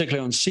sledging,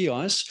 particularly on sea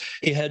ice.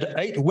 He had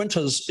 8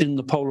 winters in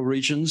the polar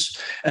regions,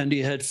 and he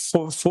had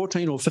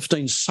 14 or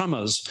 15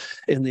 summers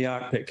in the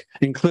Arctic,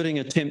 including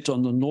an attempt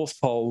on the North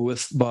Pole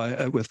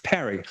with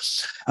Parry,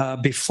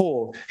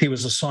 before he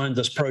was assigned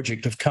this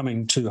project of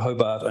coming to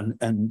Hobart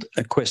and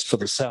a quest for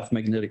the South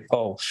Magnetic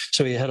Pole.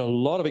 So he had a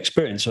lot of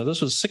experience. So this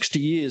was 60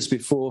 years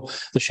before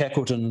the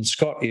Shackleton and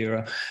Scott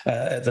era,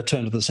 at the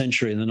turn of the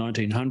century in the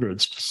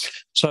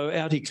 1900s. So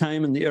out he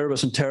came in the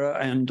Erebus and Terror,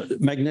 and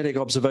magnetic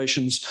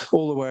observations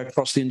all the way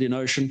across the Indian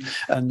Ocean,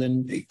 and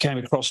then he came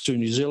across to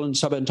New Zealand,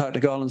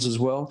 subantarctic islands as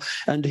well.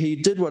 And he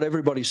did what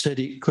everybody said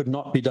he could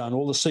not be done.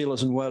 All the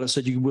sealers and whalers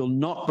said, you will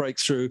not break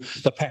through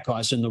the pack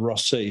ice in the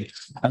Ross Sea.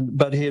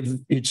 But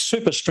he'd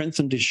super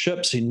strengthened his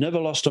ships. He never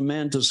lost a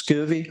man to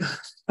scurvy,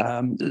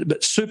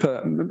 but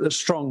super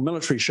strong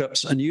military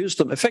ships, and used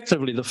them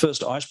effectively, the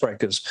first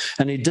icebreakers.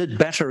 And he did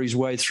batter his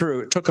way through.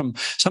 It took him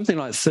something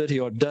like 30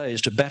 odd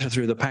days to batter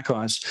through the pack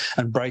ice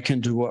and break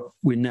into what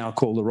we now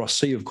call the Ross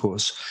Sea, of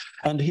course.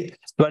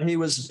 But he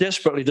was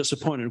desperately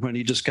disappointed when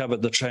he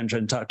discovered the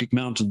Transantarctic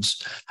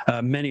Mountains,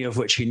 many of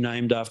which he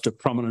named after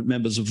prominent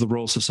members of the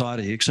Royal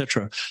Society,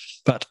 etc.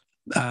 But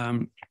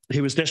he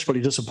was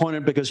desperately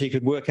disappointed because he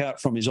could work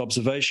out from his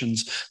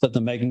observations that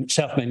the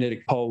South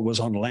Magnetic Pole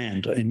was on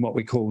land in what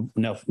we call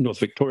North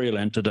Victoria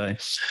land today.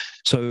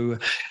 So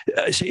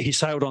he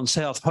sailed on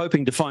south,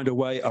 hoping to find a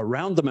way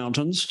around the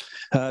mountains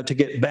to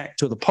get back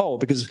to the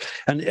pole.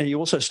 And he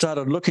also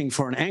started looking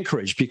for an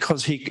anchorage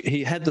because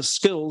he had the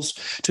skills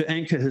to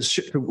anchor his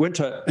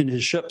winter in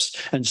his ships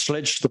and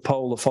sledge to the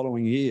pole the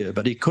following year.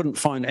 But he couldn't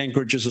find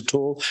anchorages at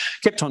all.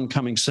 Kept on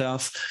coming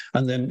south,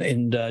 and then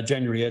in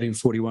January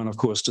 1841, of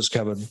course,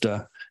 discovered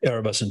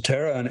Erebus and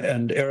Terra,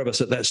 and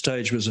Erebus at that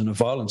stage was in a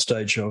violent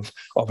stage of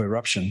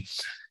eruption.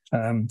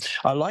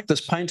 I like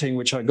this painting,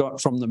 which I got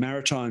from the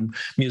Maritime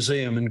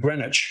Museum in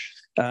Greenwich,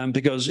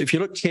 because if you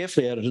look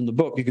carefully at it in the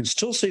book, you can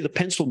still see the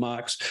pencil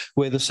marks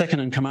where the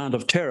second in command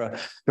of Terra,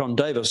 John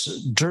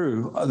Davis,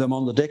 drew them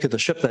on the deck of the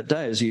ship that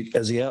day as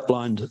he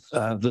outlined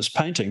this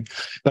painting.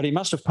 But he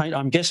must have painted,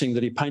 I'm guessing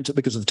that he painted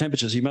because of the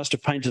temperatures, he must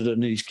have painted it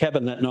in his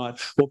cabin that night,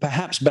 or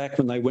perhaps back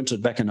when they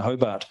wintered back in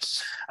Hobart.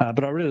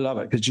 But I really love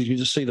it because you can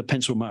just see the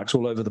pencil marks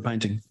all over the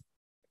painting.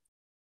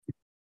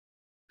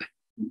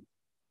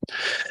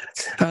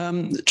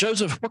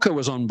 Joseph Hooker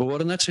was on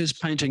board, and that's his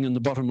painting in the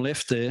bottom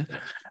left there.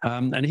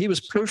 And he was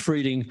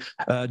proofreading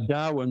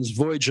Darwin's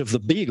Voyage of the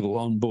Beagle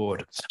on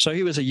board. So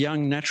he was a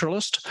young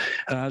naturalist.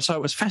 So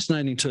it was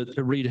fascinating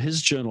to read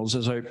his journals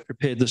as I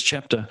prepared this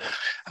chapter.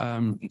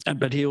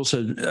 But he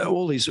also,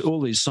 all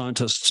these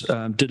scientists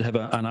did have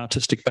an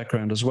artistic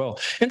background as well.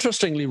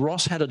 Interestingly,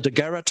 Ross had a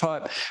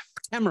daguerreotype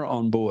camera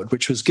on board,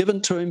 which was given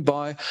to him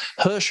by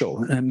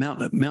Herschel,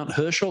 Mount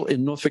Herschel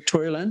in North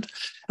Victoria land.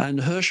 And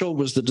Herschel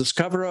was the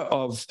discoverer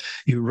of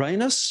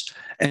Uranus,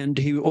 and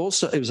he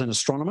was an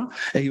astronomer.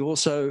 He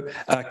also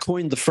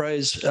coined the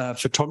phrase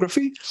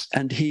photography,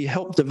 and he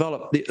helped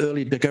develop the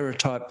early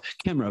daguerreotype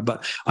camera.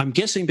 But I'm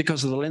guessing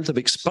because of the length of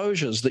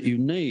exposures that you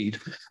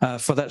need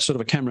for that sort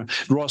of a camera,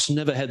 Ross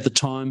never had the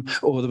time,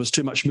 or there was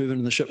too much movement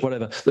in the ship,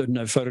 whatever. There were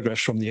no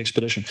photographs from the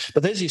expedition.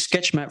 But there's his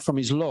sketch map from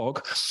his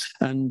log,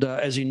 and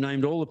as he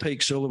named all the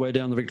peaks all the way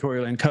down the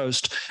Victoria Land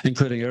coast,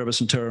 including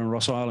Erebus and Terra and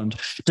Ross Island.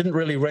 Didn't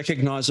really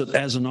recognise it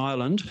as an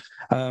island,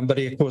 but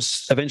he, of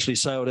course, eventually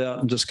sailed out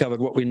and discovered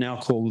what we now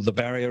call the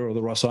Barrier or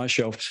the Ross Ice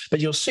Shelf.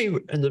 But you'll see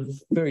in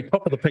the very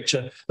top of the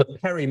picture the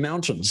Parry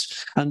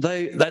Mountains, and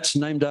that's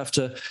named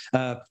after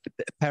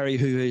Parry,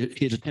 who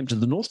he had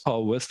attempted the North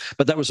Pole with,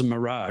 but that was a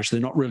mirage. They're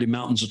not really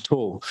mountains at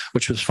all,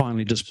 which was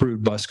finally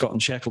disproved by Scott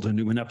and Shackleton,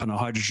 who went up in a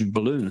hydrogen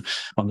balloon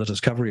on the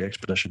Discovery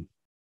expedition.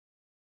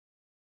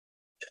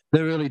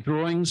 Their early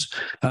drawings.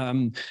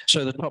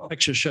 So the top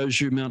picture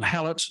shows you Mount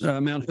Hallett,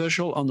 Mount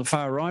Herschel on the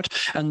far right,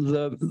 and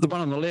the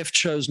one on the left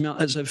shows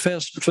as a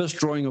first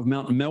drawing of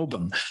Mount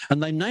Melbourne.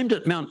 And they named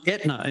it Mount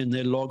Etna in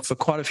their log for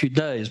quite a few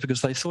days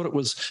because they thought it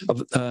was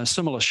of a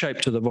similar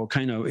shape to the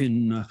volcano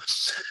in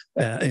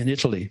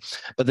Italy.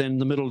 But then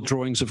the middle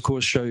drawings, of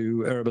course, show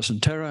you Erebus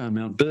and Terra and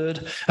Mount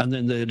Bird, and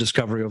then the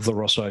discovery of the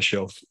Ross Ice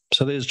Shelf.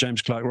 So there's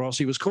James Clerk Ross.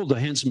 He was called the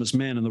handsomest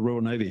man in the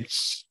Royal Navy.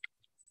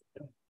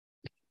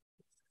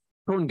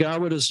 Gordon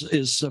Garwood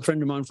is a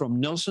friend of mine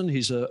from Nelson.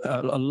 He's a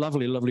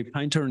lovely, lovely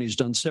painter, and he's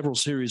done several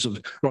series of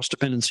Ross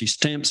dependency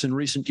stamps in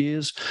recent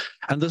years.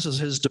 And this is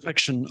his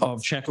depiction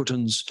of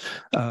Shackleton's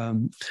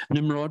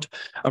Nimrod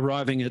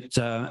arriving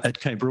at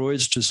Cape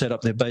Royds to set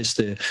up their base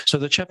there. So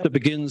the chapter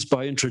begins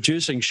by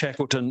introducing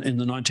Shackleton in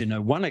the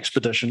 1901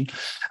 expedition,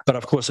 but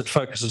of course it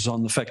focuses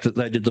on the fact that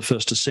they did the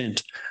first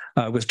ascent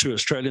with two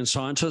Australian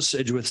scientists,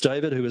 Edgeworth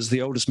David, who was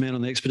the oldest man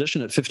on the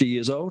expedition at 50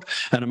 years old,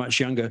 and a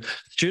much younger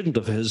student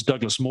of his,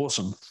 Douglas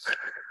Mawson.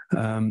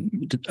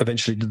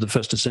 Eventually did the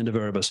first ascent of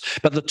Erebus.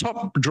 But the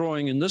top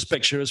drawing in this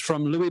picture is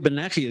from Louis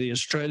Benacchi, the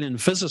Australian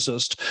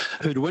physicist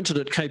who'd wintered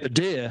at Cape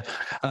Adair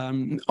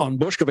on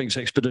Borchgrevink's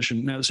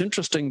expedition. Now, it's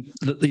interesting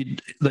that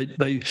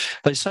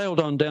they sailed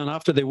on down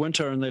after their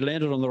winter and they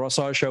landed on the Ross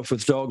Ice Shelf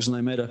with dogs, and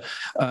they made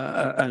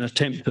an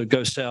attempt to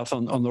go south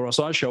on the Ross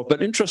Ice Shelf.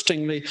 But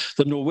interestingly,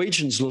 the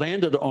Norwegians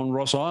landed on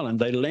Ross Island.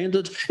 They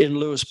landed in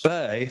Lewis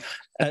Bay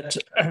at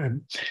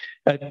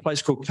a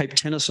place called Cape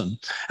Tennyson.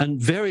 And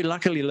very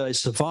luckily they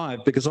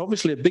survived, because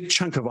obviously a big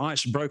chunk of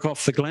ice broke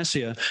off the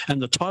glacier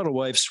and the tidal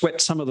wave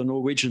swept some of the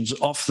Norwegians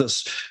off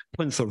this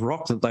plinth of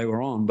rock that they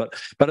were on. But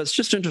it's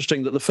just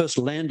interesting that the first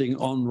landing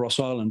on Ross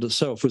Island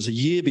itself was a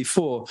year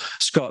before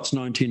Scott's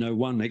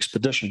 1901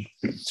 expedition.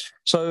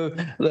 So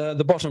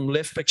the bottom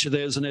left picture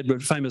there is an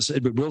famous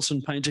Edward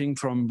Wilson painting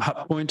from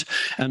Hut Point,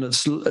 and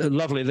it's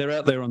lovely. They're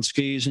out there on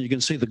skis and you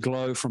can see the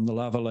glow from the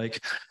lava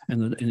lake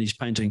in his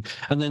painting.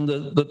 And then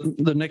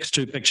the next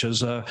two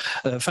pictures are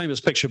a famous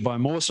picture by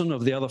Mawson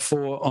of the other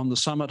four on the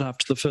summit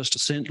after the first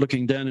ascent,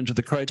 looking down into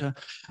the crater.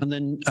 And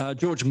then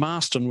George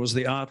Marston was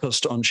the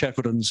artist on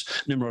Shackleton's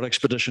Nimrod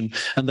expedition,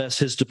 and that's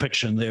his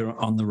depiction there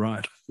on the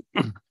right.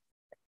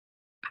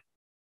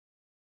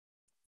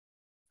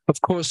 Of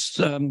course,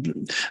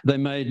 they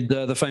made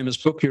the famous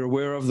book you're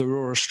aware of, the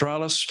Aurora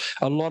Australis,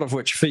 a lot of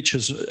which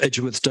features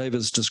Edgeworth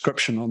David's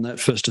description on that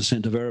first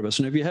ascent of Erebus.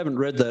 And if you haven't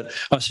read that,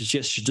 I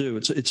suggest you do.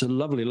 It's a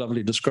lovely,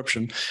 lovely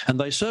description. And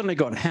they certainly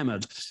got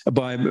hammered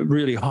by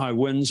really high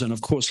winds and,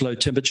 of course, low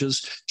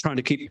temperatures, trying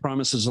to keep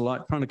primuses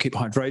alight, trying to keep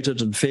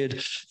hydrated and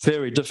fed.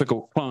 Very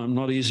difficult climb,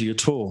 not easy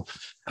at all.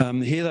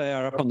 Here they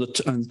are up on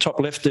the top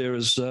left there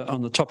is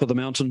on the top of the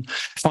mountain,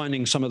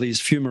 finding some of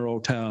these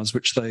fumarole towers,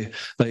 which they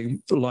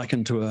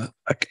liken to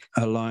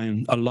a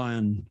lion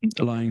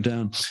lying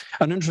down.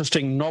 An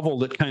interesting novel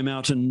that came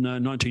out in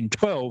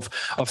 1912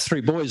 of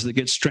three boys that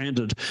get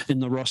stranded in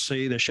the Ross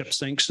Sea. Their ship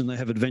sinks and they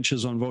have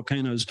adventures on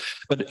volcanoes.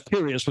 But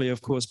curiously,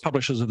 of course,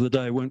 publishers of the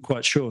day weren't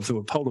quite sure if there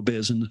were polar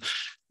bears in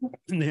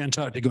the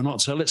Antarctic or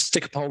not. So let's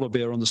stick a polar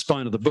bear on the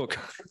spine of the book.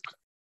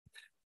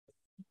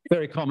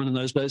 Very common in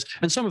those days.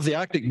 And some of the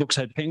Arctic books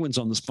had penguins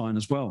on the spine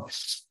as well.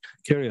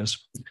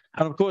 Curious.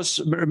 And of course,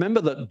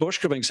 remember that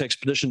Borchgrevink's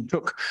expedition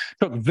took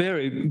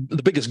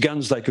the biggest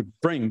guns they could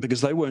bring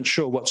because they weren't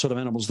sure what sort of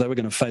animals they were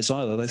going to face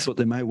either. They thought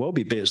there may well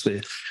be bears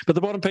there. But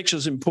the bottom picture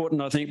is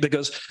important, I think,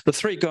 because the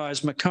three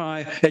guys,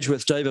 Mackay,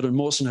 Edgeworth David and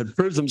Mawson, had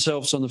proved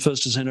themselves on the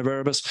first ascent of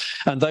Erebus,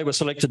 and they were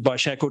selected by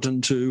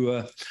Shackleton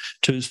to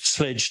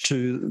sledge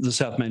to the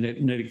South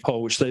Magnetic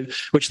Pole, which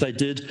they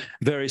did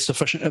very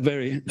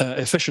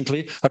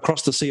efficiently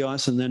across the sea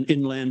ice and then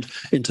inland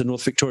into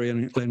North Victoria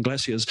and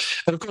glaciers.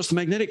 But of course, the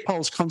magnetic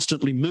pole's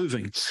constantly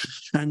moving,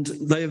 and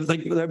they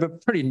were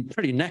pretty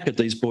knackered,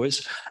 these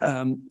boys,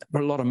 a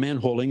lot of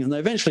man-hauling, and they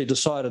eventually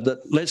decided that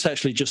let's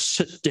actually just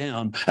sit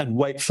down and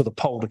wait for the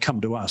pole to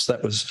come to us.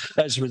 That was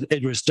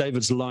Edgeworth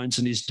David's lines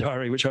in his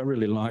diary, which I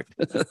really liked.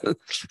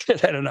 They'd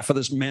had enough of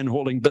this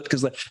man-hauling bit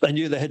because they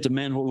knew they had to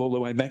man-haul all the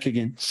way back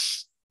again.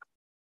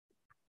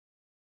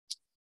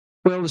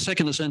 Well, the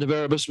second ascent of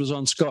Erebus was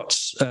on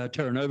Scott's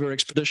Terra Nova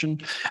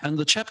expedition, and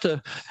the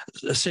chapter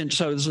ascent,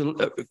 so there's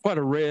quite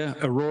a rare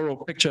auroral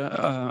picture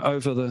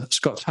over the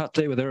Scott's hut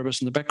there with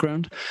Erebus in the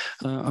background,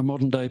 a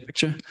modern-day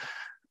picture.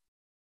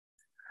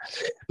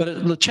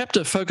 But the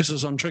chapter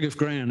focuses on Triggev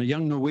Gran, a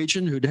young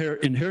Norwegian who'd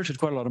inherited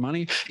quite a lot of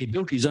money. He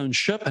built his own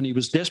ship and he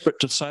was desperate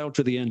to sail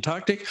to the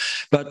Antarctic.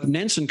 But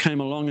Nansen came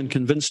along and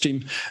convinced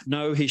him,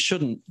 no, he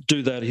shouldn't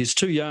do that. He's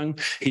too young.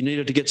 He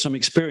needed to get some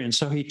experience.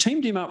 So he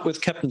teamed him up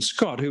with Captain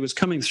Scott, who was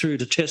coming through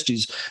to test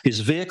his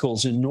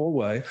vehicles in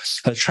Norway,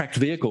 tracked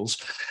vehicles.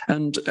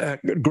 And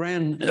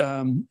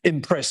Gran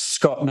impressed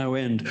Scott no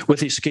end with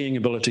his skiing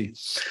ability.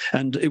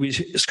 And it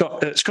was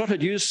Scott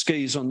had used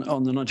skis on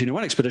the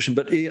 1901 expedition,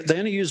 but they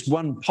only used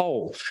one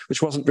pole,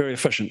 which wasn't very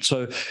efficient.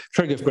 So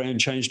Triggev Gran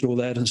changed all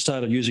that and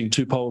started using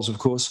two poles, of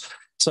course.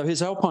 So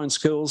his alpine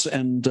skills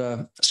and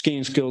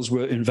skiing skills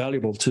were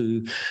invaluable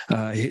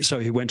so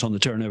he went on the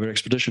Terra Nova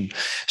expedition.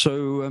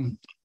 So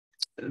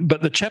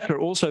but the chapter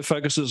also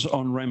focuses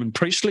on Raymond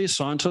Priestley, a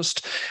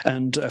scientist,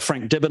 and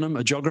Frank Debenham,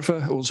 a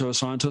geographer, also a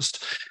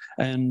scientist,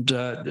 and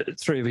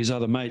three of his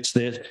other mates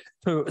there.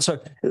 So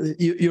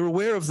you're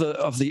aware of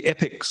the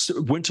epic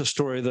winter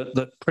story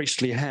that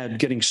Priestley had,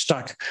 getting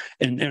stuck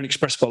in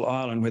Inexpressible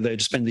Island, where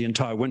they'd spend the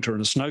entire winter in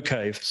a snow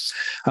cave.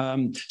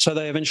 So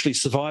they eventually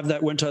survived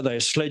that winter. They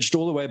sledged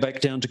all the way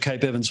back down to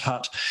Cape Evans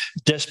Hut,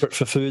 desperate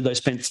for food. They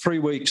spent 3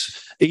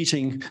 weeks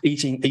eating.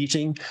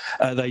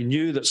 They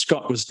knew that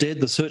Scott was dead.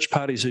 The search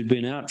parties who'd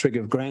been out,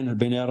 Triggev Gran had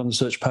been out on the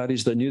search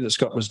parties. They knew that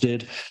Scott was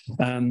dead.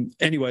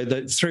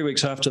 Anyway, 3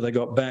 weeks after they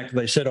got back,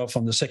 they set off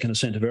on the second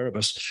ascent of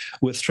Erebus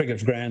with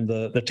Triggev Gran,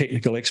 the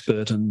technical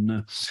expert.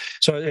 And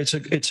so it's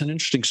an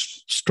interesting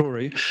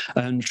story.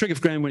 And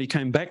Triggev Gran, when he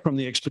came back from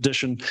the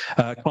expedition,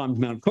 climbed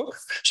Mount Cook.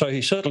 So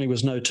he certainly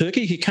was no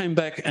turkey. He came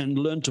back and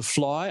learned to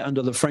fly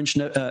under the French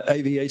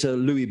aviator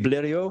Louis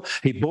Blériot.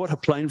 He bought a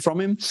plane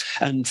from him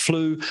and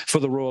flew for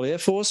the Royal Air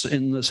Force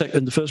in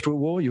the First World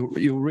War.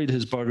 You'll read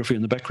his biography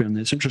in the background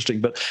there. It's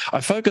interesting. But I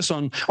focus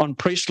on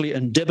Priestley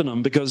and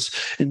Debenham because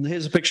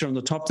here's a picture on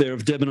the top there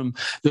of Debenham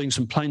doing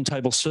some plane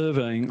table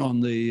surveying on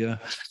the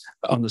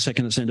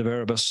second ascent of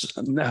Erebus,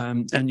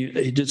 and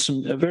he did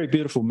some very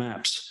beautiful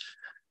maps,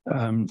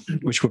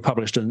 which were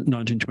published in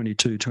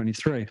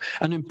 1922-23.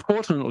 And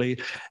importantly,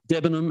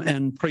 Debenham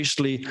and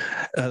Priestley,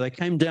 they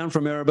came down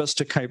from Erebus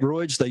to Cape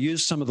Royds. They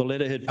used some of the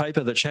letterhead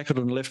paper that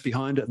Shackleton left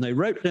behind, and they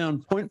wrote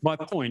down point by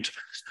point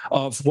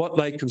of what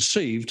they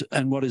conceived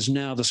and what is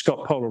now the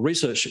Scott Polar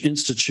Research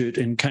Institute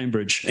in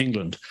Cambridge,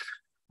 England.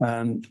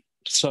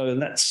 So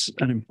that's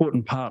an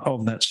important part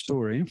of that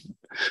story.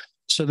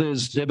 So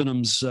there's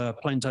Debenham's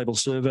plane table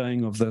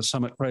surveying of the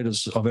summit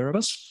craters of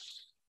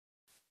Erebus.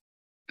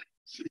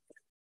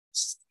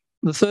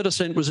 The third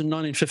ascent was in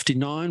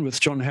 1959 with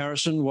John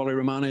Harrison, Wally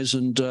Romanes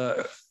and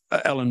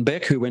Alan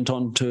Beck, who went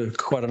on to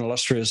quite an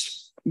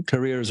illustrious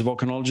career as a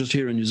volcanologist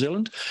here in New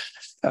Zealand.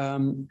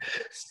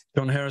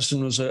 John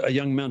Harrison was a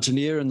young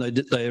mountaineer, and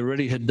they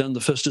already had done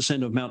the first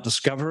ascent of Mount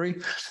Discovery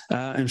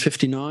in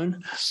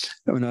 59.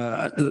 When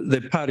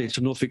their party to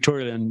North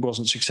Victoria Land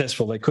wasn't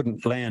successful, they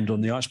couldn't land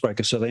on the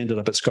icebreaker, so they ended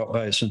up at Scott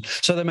Base. And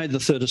so they made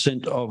the third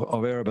ascent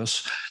of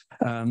Erebus.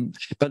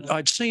 But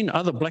I'd seen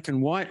other black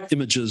and white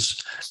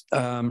images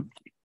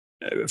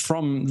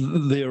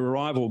from their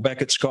arrival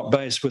back at Scott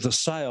Base with a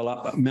sail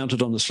up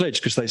mounted on the sledge,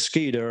 because they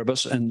skied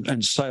Erebus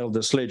and sailed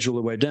the sledge all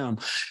the way down.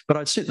 But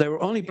I'd said they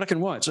were only black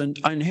and whites, and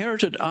I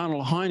inherited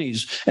Arnold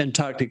Heine's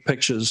Antarctic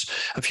pictures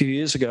a few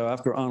years ago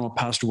after Arnold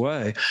passed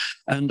away,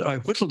 and I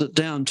whittled it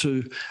down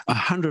to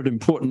 100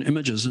 important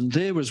images, and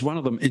there was one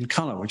of them in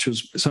colour, which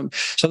was so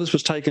this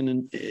was taken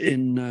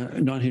in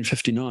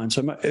 1959,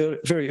 so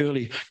very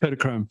early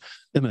Kodachrome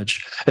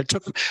image. It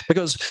took,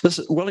 because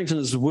Wellington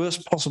is the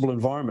worst possible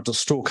environment to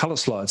store colour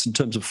slides in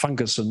terms of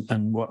fungus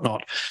and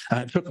whatnot.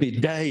 It took me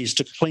days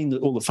to clean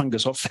all the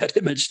fungus off that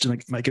image to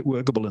make it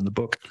workable in the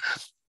book.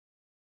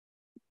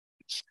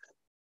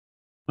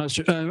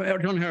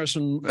 John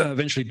Harrison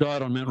eventually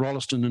died on Mount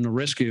Rolleston in a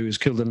rescue. He was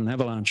killed in an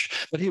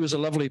avalanche. But he was a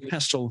lovely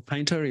pastel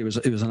painter. He was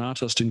an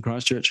artist in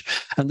Christchurch.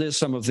 And there's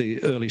some of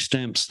the early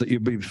stamps that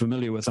you'll be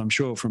familiar with, I'm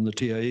sure, from the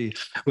TAE,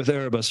 with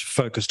Erebus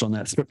focused on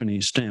that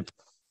threepenny stamp.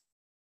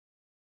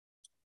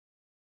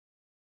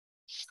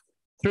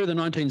 Through the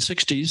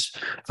 1960s,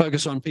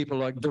 focus on people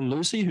like Bill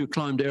Lucy, who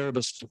climbed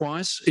Erebus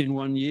twice in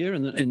 1 year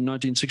in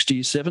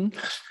 1967.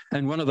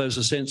 And one of those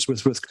ascents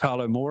was with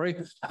Carlo Mori,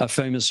 a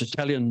famous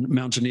Italian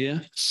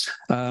mountaineer.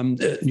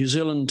 New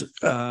Zealand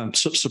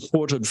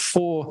supported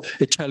 4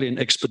 Italian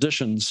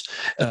expeditions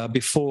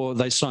before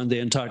they signed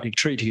the Antarctic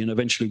Treaty and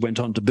eventually went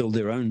on to build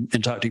their own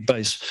Antarctic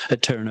base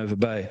at Terra Nova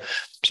Bay.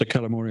 So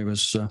Carlo Mori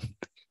was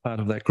part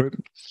of that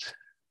group.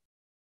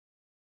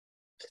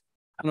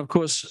 And of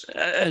course,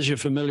 as you're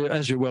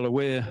well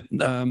aware,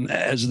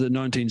 as the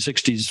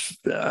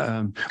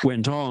 1960s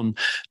went on,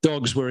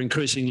 dogs were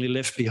increasingly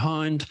left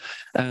behind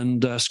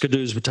and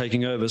skidoos were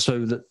taking over.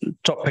 So the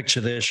top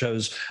picture there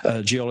shows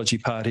a geology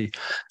party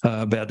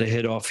about to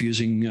head off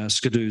using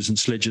skidoos and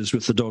sledges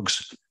with the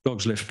dogs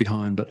left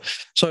behind. But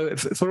so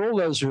for all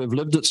those who have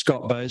lived at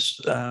Scott Base,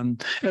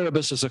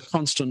 Erebus is a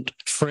constant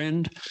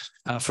friend,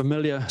 a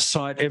familiar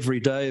sight every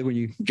day when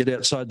you get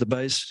outside the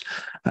base.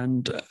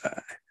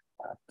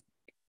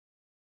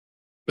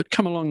 But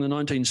come along the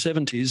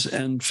 1970s,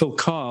 and Phil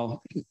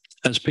Kyle,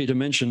 as Peter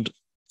mentioned,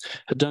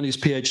 had done his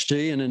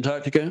PhD in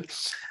Antarctica,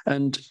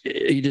 and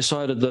he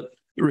decided that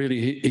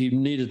really he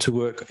needed to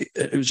work.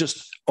 It was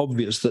just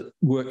obvious that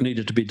work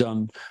needed to be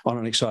done on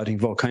an exciting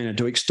volcano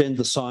to extend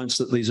the science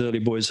that these early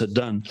boys had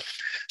done.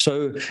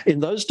 So in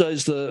those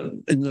days,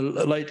 in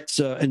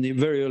the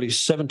very early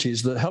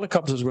 70s, the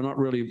helicopters were not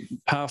really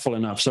powerful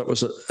enough. So it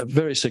was a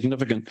very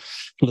significant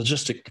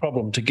logistic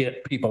problem to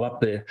get people up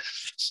there.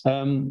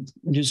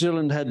 New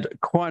Zealand had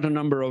quite a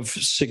number of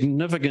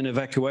significant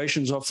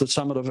evacuations off the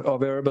summit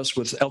of Erebus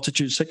with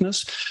altitude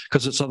sickness,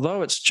 because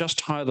although it's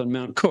just higher than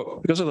Mount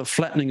Cook, because of the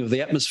flattening of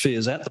the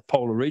atmospheres at the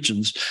polar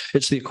regions,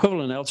 it's the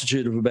equivalent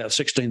altitude of about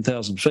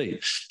 16,000 feet.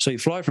 So you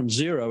fly from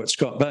 0 at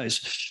Scott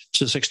Base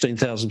to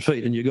 16,000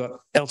 feet and you've got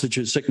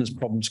altitude sickness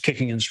problems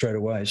kicking in straight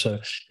away. So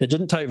it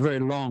didn't take very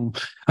long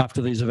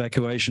after these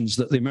evacuations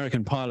that the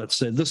American pilots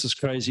said, this is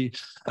crazy,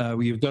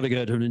 you've got to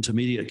go to an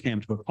intermediate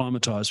camp to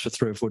acclimatise for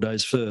 3 or 4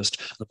 days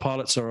first. The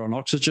pilots are on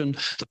oxygen,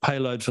 the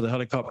payload for the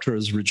helicopter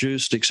is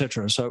reduced,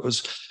 etc. So it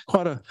was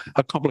quite a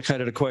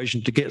complicated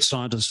equation to get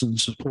scientists and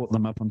support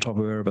them up on top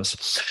of Erebus.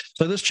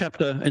 So this chapter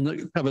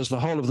covers the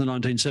whole of the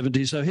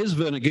 1970s. So here's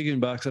Werner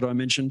Giggenbach that I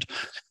mentioned.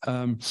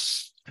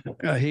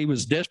 He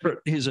was desperate.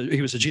 He was a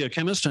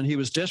geochemist, and he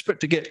was desperate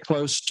to get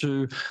close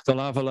to the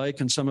lava lake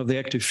and some of the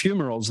active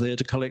fumaroles there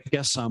to collect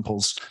gas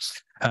samples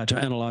to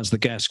analyse the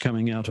gas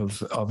coming out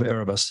of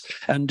Erebus.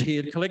 And he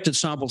had collected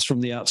samples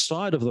from the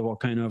outside of the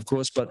volcano, of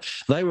course, but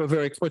they were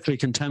very quickly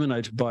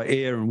contaminated by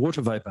air and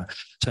water vapour,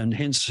 and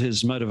hence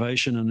his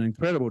motivation and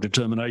incredible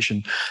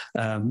determination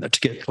to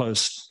get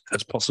close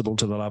as possible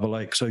to the lava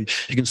lake. So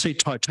you can see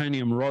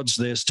titanium rods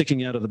there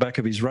sticking out of the back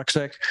of his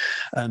rucksack,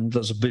 and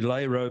there's a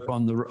belay rope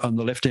on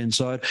the left-hand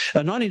side.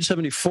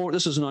 1974,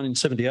 this is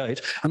 1978,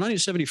 a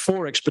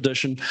 1974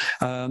 expedition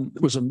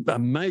was a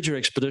major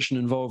expedition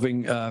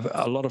involving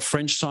a lot of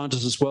French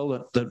scientists as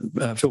well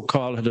that Phil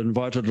Kyle had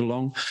invited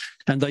along,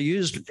 and they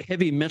used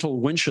heavy metal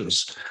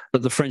winches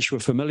that the French were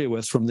familiar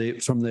with from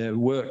their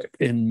work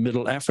in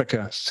Middle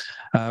Africa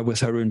with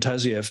Haroun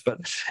Tazieff,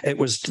 but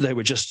they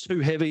were just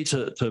too heavy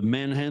to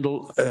manhandle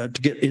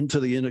to get into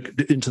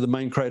the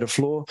main crater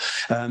floor,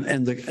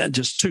 and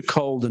just too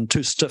cold and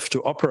too stiff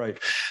to operate.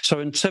 So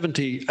in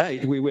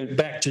 78 we went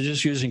back to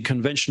just using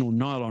conventional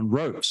nylon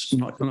ropes,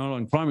 not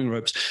nylon climbing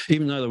ropes,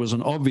 even though there was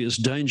an obvious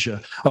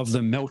danger of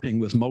them melting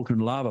with molten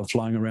lava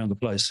flying around the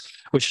place,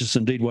 which is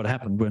indeed what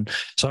happened.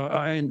 So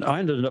I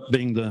ended up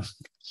being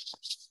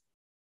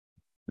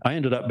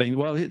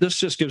well, this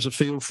just gives a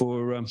feel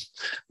for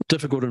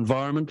difficult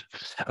environment.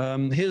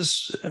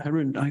 Here's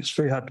Haroun. It's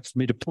very hard for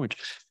me to point.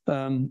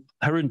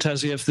 Harun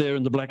Tazieff there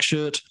in the black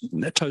shirt,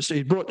 toast.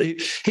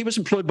 He was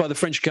employed by the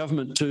French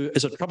government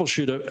as a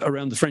troubleshooter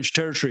around the French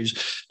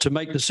territories to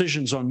make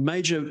decisions on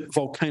major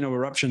volcano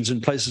eruptions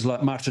in places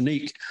like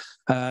Martinique,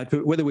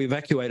 whether we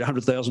evacuate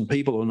 100,000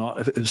 people or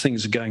not if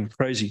things are going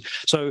crazy.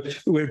 So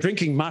we're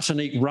drinking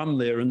Martinique rum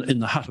there in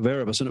the hut of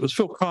Erebus, and it was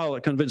Phil Kyle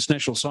that convinced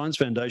National Science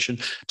Foundation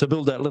to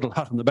build that little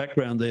hut in the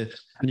background there,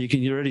 and you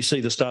can already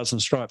see the stars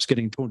and stripes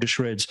getting torn to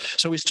shreds.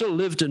 So we still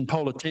lived in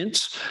polar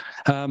tents,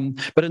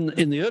 but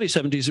in the early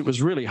 70s it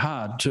was really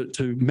hard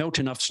to melt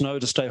enough snow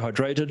to stay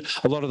hydrated.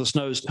 A lot of the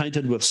snow is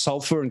tainted with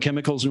sulfur and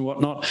chemicals and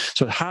whatnot,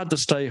 so it's hard to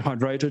stay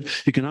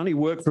hydrated. You can only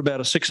work for about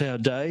a 6-hour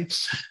day,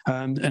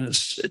 and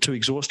it's too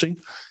exhausting.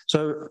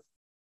 So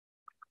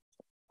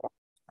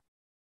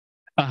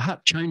a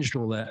hut changed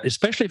all that,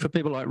 especially for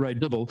people like Ray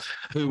Dibble,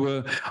 who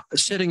were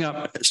setting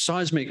up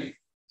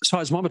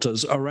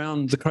seismometers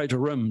around the crater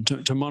rim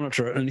to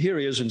monitor it. And here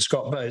he is in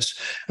Scott Base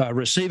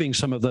receiving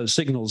some of those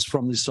signals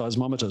from these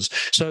seismometers.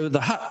 So the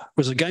hut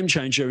was a game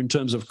changer in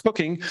terms of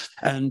cooking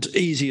and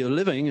easier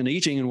living and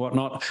eating and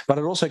whatnot, but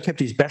it also kept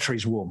his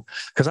batteries warm,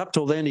 because up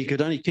till then he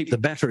could only keep the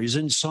batteries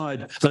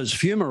inside those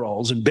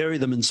fumaroles and bury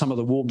them in some of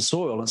the warm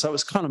soil. And so it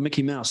was kind of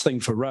Mickey Mouse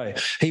thing for Ray.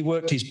 He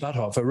worked his butt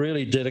off, a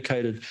really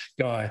dedicated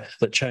guy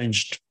that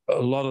changed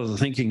a lot of the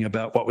thinking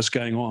about what was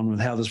going on with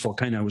how this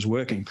volcano was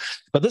working.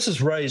 But this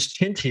is Ray's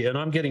tent here, and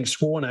I'm getting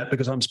sworn at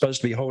because I'm supposed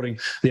to be holding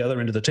the other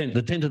end of the tent.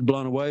 The tent had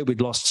blown away.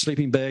 We'd lost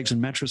sleeping bags and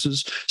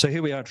mattresses. So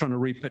here we are trying to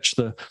repitch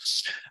the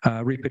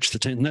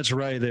tent, and that's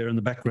Ray there in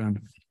the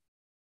background.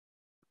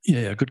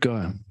 Yeah, good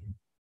guy.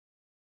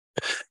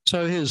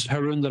 So here's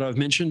Harun that I've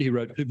mentioned. He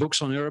wrote 2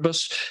 books on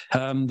Erebus.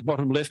 The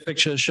bottom left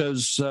picture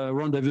shows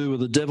Rendezvous with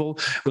the Devil.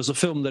 It was a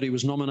film that he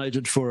was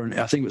nominated for,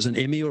 I think it was an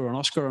Emmy or an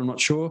Oscar, I'm not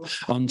sure,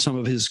 on some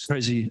of his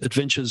crazy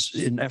adventures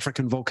in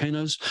African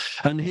volcanoes.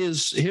 And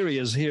here he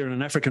is here in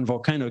an African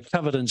volcano,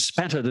 covered and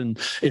spattered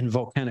in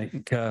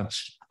volcanic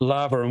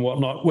lava and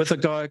whatnot, with a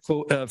guy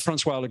called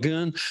Francois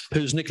Lagoon,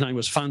 whose nickname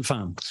was Fan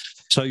Fan.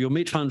 So you'll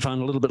meet Fan Fan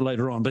a little bit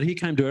later on. But he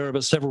came to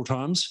Erebus several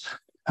times.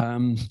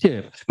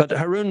 But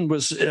Harun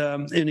was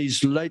in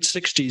his late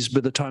 60s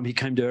by the time he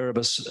came to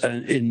Erebus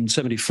in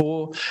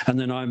 74, and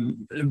then I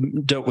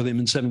dealt with him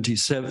in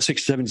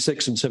 76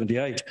 and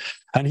 78.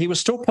 And he was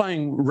still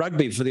playing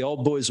rugby for the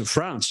Old Boys of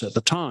France at the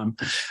time.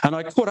 And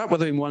I caught up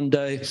with him one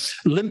day,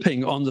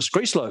 limping on the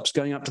ski slopes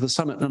going up to the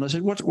summit. And I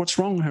said, "What's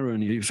wrong,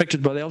 Harun? Are you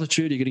affected by the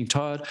altitude? Are you getting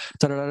tired?"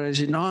 He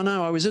said,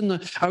 No, I was in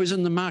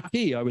the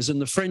Marquis. I was in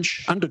the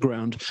French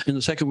underground in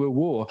the Second World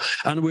War,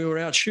 and we were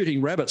out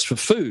shooting rabbits for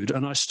food,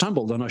 and I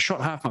stumbled and I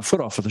shot half my foot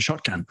off with a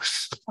shotgun.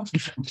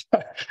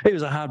 He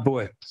was a hard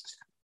boy,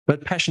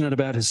 but passionate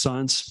about his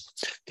science.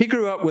 He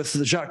grew up with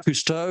Jacques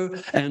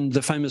Cousteau and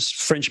the famous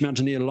French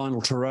mountaineer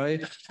Lionel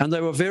Terray, and they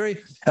were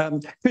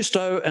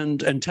Cousteau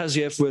and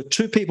Tazieff were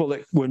 2 people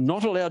that were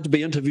not allowed to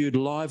be interviewed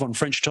live on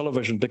French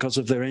television because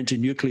of their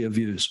anti-nuclear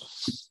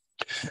views.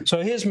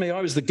 So here's me. I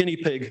was the guinea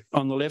pig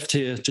on the left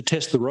here to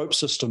test the rope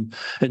system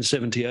in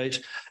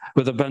 78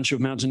 with a bunch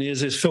of mountaineers.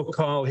 There's Phil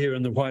Kyle here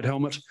in the white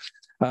helmet.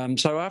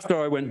 So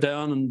after I went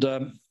down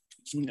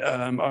and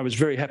I was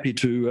very happy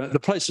to, the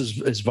place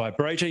is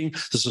vibrating.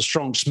 There's a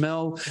strong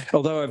smell.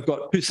 Although I've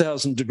got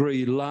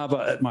 2,000-degree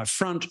lava at my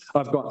front,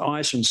 I've got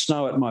ice and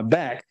snow at my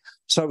back.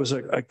 So it was a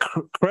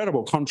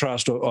incredible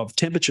contrast of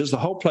temperatures. The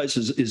whole place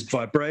is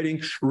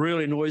vibrating,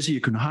 really noisy.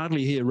 You can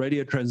hardly hear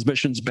radio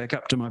transmissions back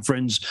up to my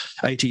friends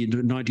 80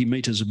 to 90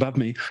 meters above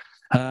me.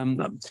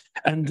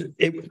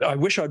 I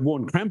wish I'd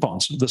worn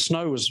crampons. The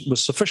snow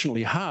was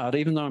sufficiently hard,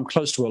 even though I'm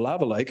close to a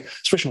lava lake,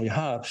 sufficiently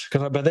hard,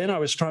 because by then I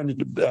was trying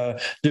to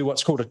do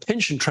what's called a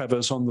tension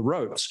traverse on the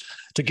ropes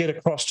to get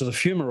across to the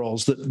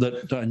fumaroles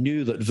that I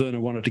knew that Werner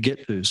wanted to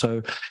get to.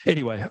 So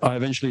anyway, I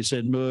eventually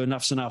said,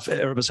 enough's enough.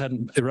 Erebus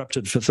hadn't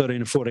erupted for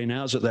 13 or 14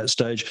 hours at that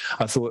stage.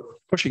 I thought,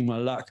 pushing my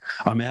luck,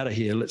 I'm out of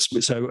here.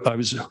 So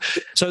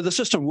the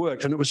system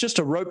worked, and it was just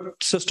a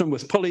rope system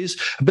with pulleys,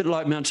 a bit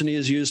like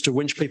mountaineers use to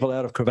winch people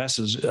out of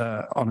crevasses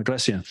on a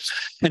glacier.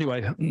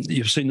 Anyway,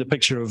 you've seen the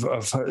picture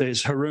of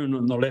there's Harun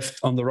on the left,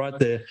 on the right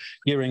there,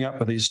 gearing up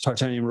with these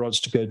titanium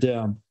rods to go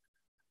down.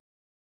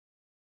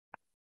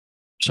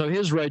 So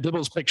here's Ray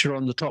Dibble's picture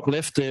on the top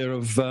left there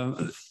of,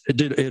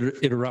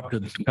 it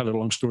erupted, cut a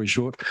long story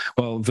short,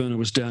 while Werner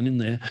was down in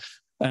there.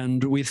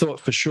 And we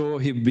thought for sure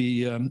he'd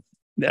be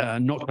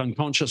knocked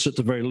unconscious at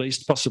the very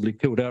least, possibly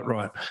killed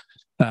outright.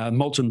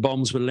 Molten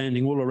bombs were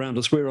landing all around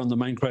us. We're on the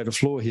main crater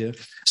floor here.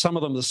 Some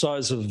of them the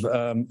size of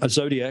a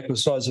Zodiac, the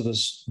size of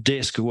this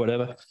desk or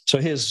whatever. So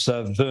here's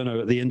Werner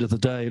at the end of the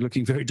day,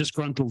 looking very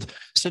disgruntled,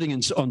 sitting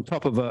on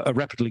top of a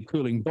rapidly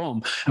cooling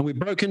bomb. And we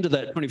broke into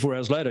that 24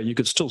 hours later. You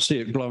could still see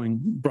it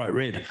glowing bright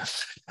red.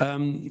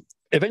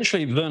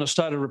 Eventually, Werner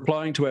started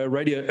replying to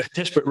our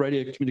desperate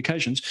radio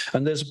communications,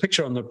 and there's a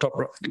picture on the top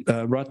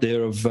right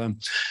there of the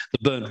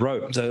burnt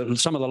rope. So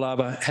some of the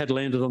lava had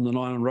landed on the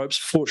nylon ropes.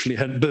 Fortunately,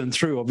 hadn't burned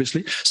through,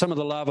 obviously. Some of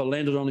the lava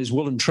landed on his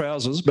woolen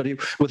trousers, but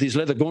with his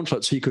leather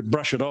gauntlets, he could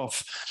brush it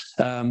off,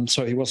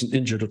 so he wasn't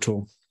injured at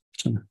all.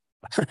 So,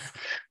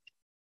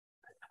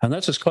 and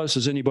that's as close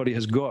as anybody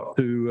has got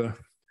to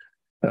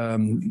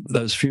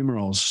those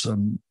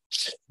fumaroles.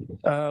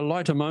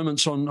 Lighter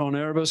moments on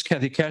Erebus.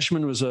 Kathy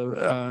Cashman was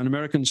an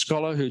American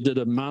scholar who did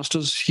a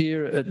master's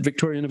here at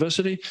Victoria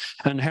University,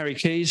 and Harry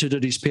Keyes, who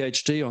did his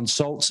PhD on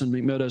salts in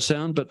McMurdo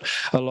Sound, but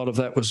a lot of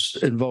that was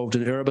involved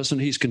in Erebus,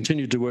 and he's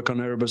continued to work on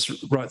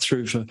Erebus right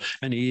through for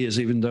many years,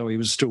 even though he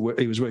was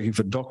working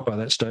for DOC by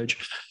that stage.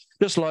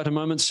 Just lighter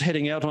moments,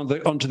 heading out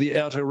onto the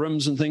outer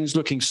rims and things,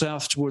 looking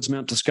south towards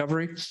Mount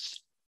Discovery.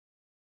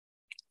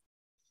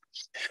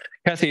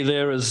 Kathy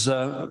there is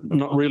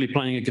not really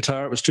playing a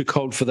guitar. It was too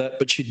cold for that,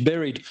 but she'd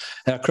buried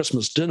our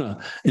Christmas dinner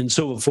in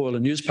silver foil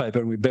and newspaper,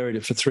 and we buried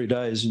it for 3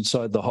 days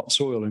inside the hot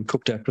soil and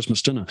cooked our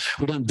Christmas dinner.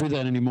 We don't do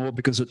that anymore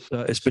because it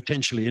is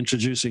potentially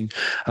introducing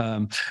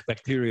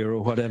bacteria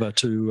or whatever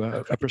to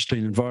a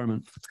pristine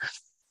environment.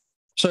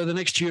 So the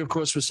next year, of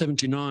course, was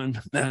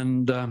 79.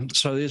 And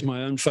so there's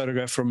my own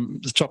photograph from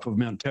the top of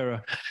Mount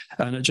Terror.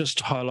 And it just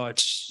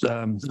highlights,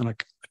 and I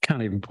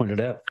can't even point it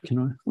out, can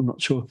I? I'm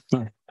not sure.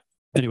 No.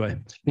 Anyway,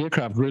 the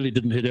aircraft really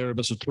didn't hit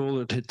Erebus at all.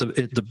 It hit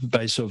the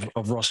base of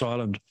Ross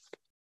Island.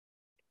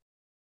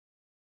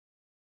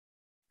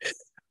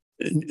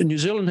 New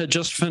Zealand had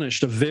just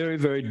finished a very,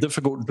 very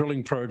difficult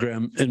drilling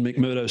program in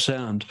McMurdo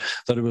Sound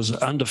that it was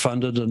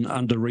underfunded and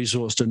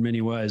under-resourced in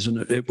many ways.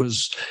 And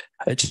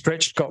it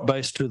stretched Scott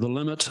Base to the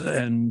limit.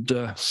 And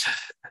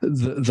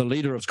the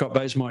leader of Scott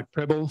Base, Mike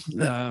Preble,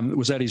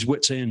 was at his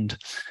wit's end.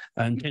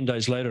 And 10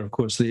 days later, of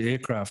course, the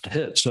aircraft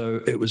hit.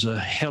 So it was a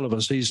hell of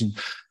a season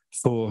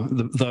for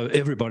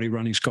everybody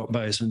running Scott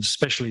Base, and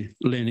especially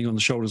landing on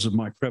the shoulders of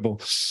Mike Preble.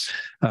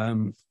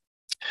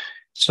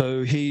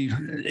 So he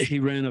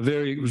ran a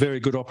very,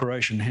 very good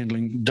operation,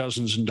 handling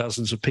dozens and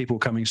dozens of people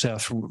coming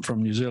south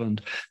from New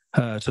Zealand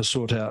to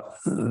sort out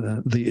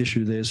the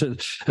issue there. So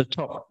a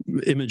top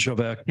image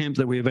of our camp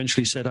that we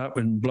eventually set up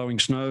in blowing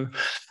snow,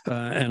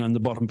 and on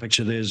the bottom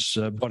picture there's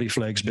body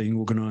flags being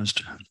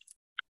organised.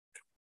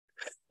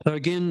 So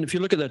again, if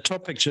you look at that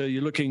top picture,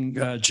 you're looking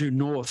due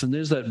north, and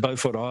there's that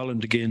Beaufort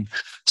Island again.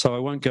 So I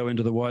won't go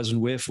into the whys and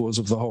wherefores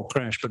of the whole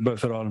crash, but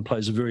Beaufort Island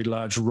plays a very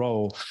large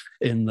role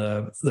in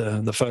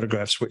the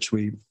photographs which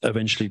we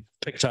eventually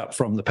picked up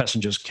from the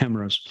passengers'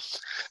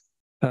 cameras.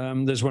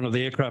 There's one of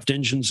the aircraft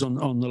engines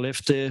on the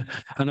left there.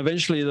 And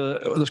eventually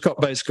the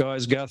Scott Base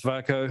guys, Garth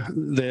Varco,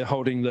 they're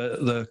holding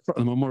the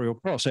Memorial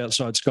Cross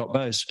outside Scott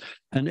Base.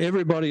 And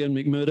everybody in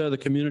McMurdo, the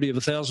community of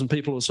 1,000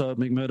 people or so at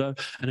McMurdo,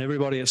 and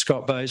everybody at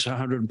Scott Base,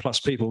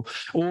 100+ people,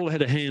 all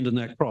had a hand in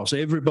that cross.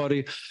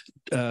 Everybody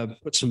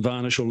put some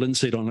varnish or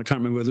linseed on. I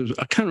can't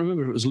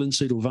remember if it was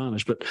linseed or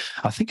varnish, but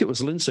I think it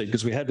was linseed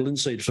because we had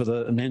linseed for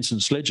the Nansen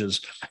sledges.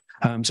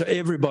 So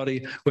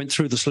everybody went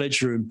through the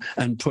sledge room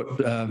and put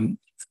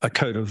a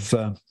coat of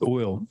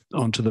oil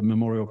onto the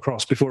Memorial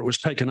Cross before it was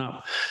taken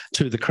up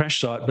to the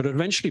crash site, but it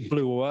eventually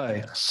blew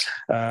away.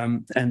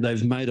 And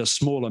they've made a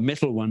smaller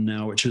metal one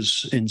now, which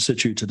is in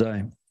situ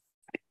today.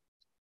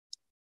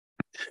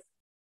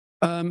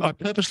 I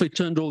purposely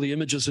turned all the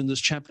images in this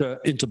chapter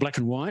into black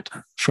and white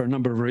for a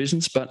number of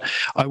reasons, but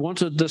I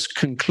wanted this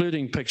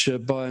concluding picture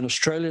by an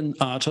Australian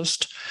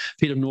artist,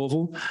 Peter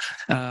Norval,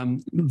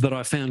 that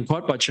I found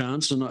quite by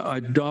chance, and I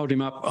dialed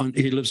him up.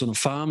 He lives on a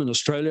farm in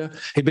Australia.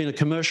 He'd been a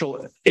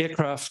commercial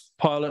aircraft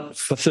pilot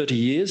for 30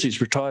 years. He's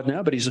retired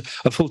now, but he's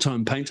a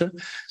full-time painter,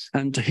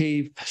 and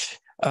he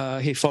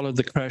followed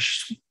the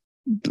crash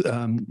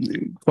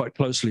quite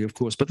closely, of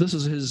course, but this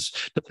is his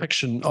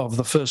depiction of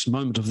the first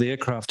moment of the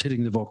aircraft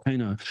hitting the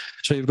volcano.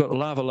 So you've got a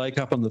lava lake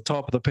up on the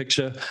top of the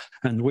picture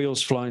and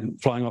wheels flying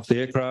off the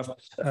aircraft.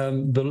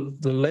 The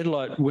lead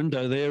light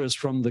window there is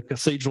from the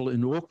cathedral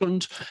in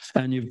Auckland,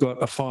 and you've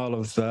got a file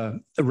of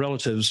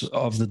relatives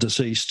of the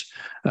deceased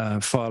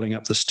filing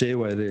up the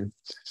stairway there.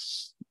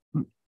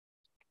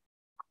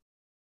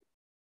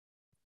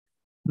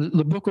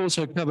 The book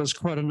also covers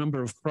quite a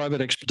number of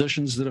private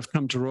expeditions that have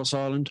come to Ross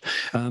Island,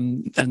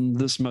 and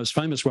this most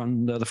famous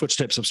one, the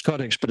Footsteps of Scott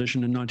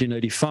expedition in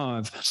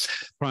 1985.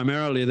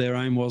 Primarily their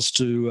aim was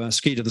to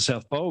ski to the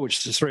South Pole,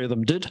 which the 3 of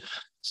them did,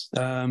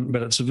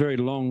 but it's a very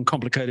long,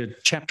 complicated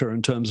chapter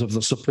in terms of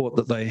the support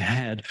that they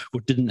had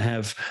or didn't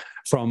have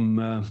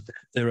from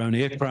their own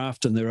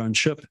aircraft and their own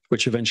ship,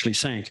 which eventually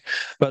sank.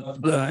 But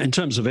in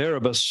terms of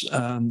Erebus,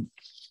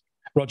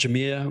 Roger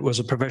Meir was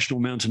a professional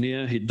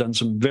mountaineer. He'd done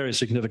some very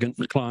significant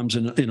climbs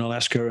in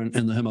Alaska and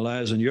in the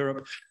Himalayas in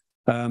Europe.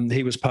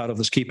 He was part of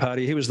the ski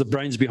party. He was the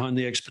brains behind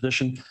the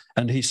expedition,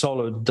 and he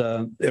soloed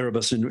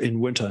Erebus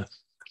in winter.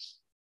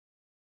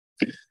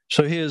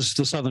 So here's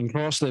the Southern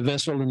Cross, their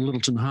vessel in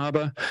Littleton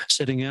Harbour,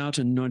 setting out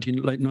in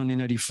late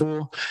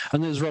 1984.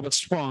 And there's Robert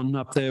Swan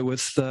up there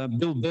with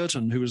Bill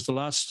Burton, who was the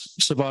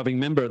last surviving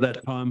member at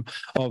that time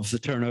of the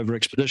Terra Nova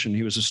expedition.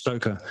 He was a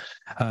stoker,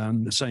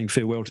 saying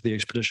farewell to the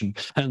expedition.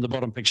 And the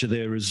bottom picture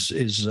there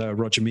is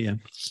Roger Meir.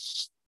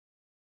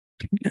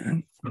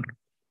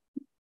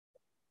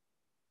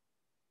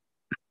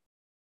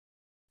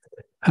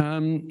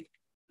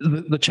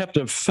 the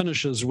chapter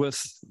finishes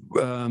with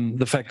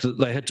the fact that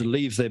they had to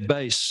leave their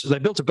base. They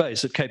built a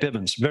base at Cape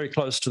Evans, very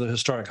close to the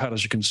historic hut,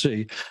 as you can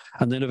see.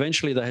 And then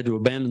eventually they had to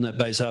abandon that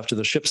base after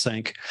the ship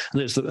sank.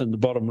 And there's in the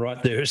bottom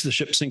right there is the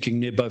ship sinking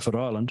near Beaufort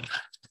Island.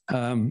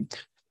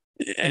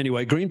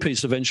 Anyway,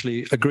 Greenpeace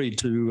eventually agreed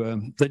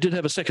to, they did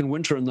have a second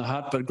winter in the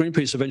hut, but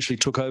Greenpeace eventually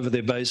took over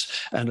their base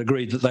and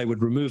agreed that they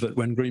would remove it.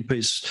 When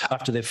Greenpeace,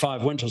 after their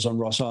 5 winters on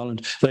Ross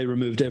Island, they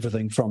removed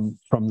everything from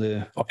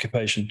their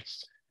occupation,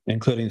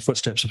 including the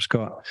footsteps of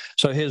Scott.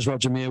 So here's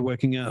Roger Meir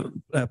working out,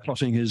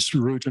 plotting his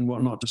route and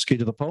whatnot to ski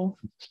to the pole.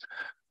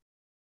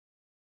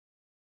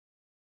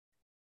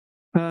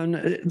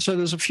 And so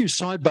there's a few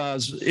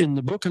sidebars in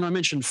the book, and I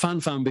mentioned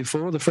Fanfan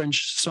before, the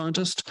French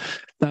scientist.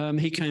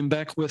 He came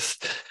back with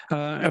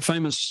a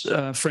famous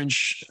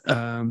French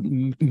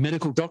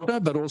medical doctor,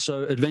 but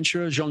also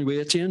adventurer, Jean-Louis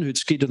Etienne, who'd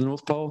skied to the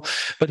North Pole.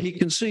 But he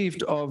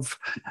conceived of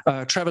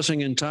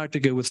traversing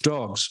Antarctica with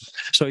dogs.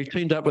 So he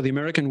teamed up with the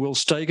American Will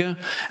Steger,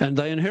 and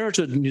they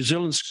inherited New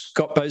Zealand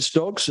Scott-based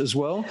dogs as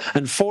well.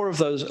 And 4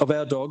 of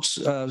our dogs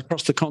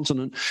across the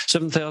continent,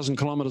 7,000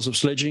 kilometres of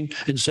sledging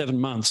in 7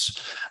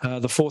 months.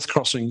 The 4th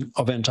crossing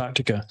of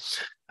Antarctica.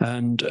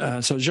 And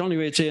so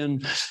Jean-Louis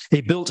Etienne,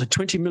 he built a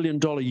 $20 million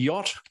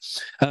yacht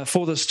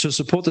to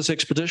support this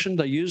expedition.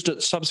 They used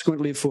it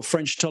subsequently for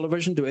French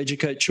television to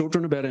educate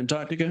children about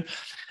Antarctica.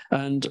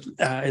 And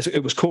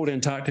it was called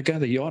Antarctica,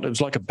 the yacht. It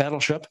was like a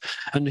battleship.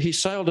 And he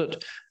sailed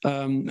it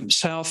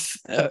south,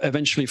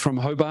 eventually from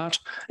Hobart,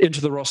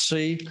 into the Ross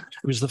Sea.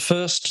 It was the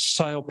first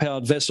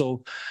sail-powered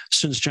vessel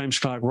since James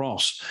Clark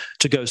Ross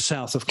to go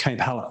south of Cape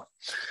Hallett.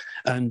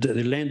 And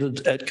they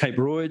landed at Cape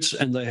Royds,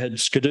 and they had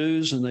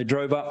skidoos, and they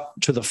drove up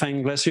to the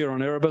Fang Glacier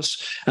on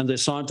Erebus, and their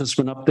scientists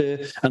went up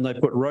there, and they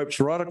put ropes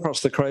right across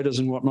the craters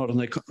and whatnot, and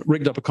they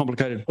rigged up a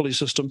complicated pulley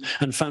system,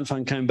 and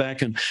Fanfan came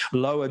back and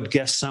lowered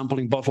gas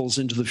sampling bottles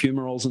into the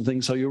fumaroles and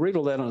things. So you read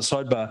all that on a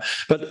sidebar.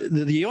 But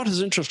the yacht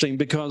is interesting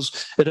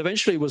because it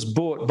eventually was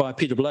bought by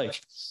Peter Blake.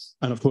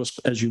 And of course,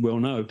 as you well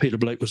know, Peter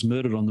Blake was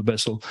murdered on the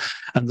vessel.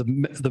 And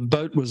the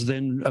boat was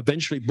then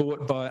eventually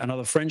bought by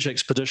another French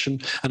expedition,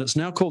 and it's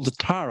now called the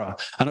Tara.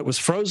 And it was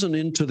frozen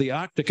into the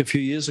Arctic a few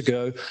years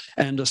ago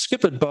and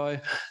skippered by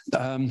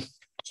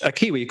a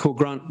Kiwi called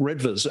Grant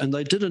Redvers. And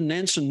they did a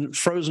Nansen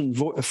frozen,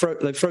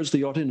 they froze the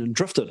yacht in and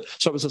drifted.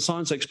 So it was a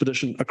science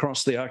expedition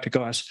across the Arctic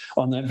ice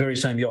on that very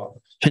same yacht.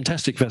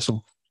 Fantastic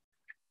vessel.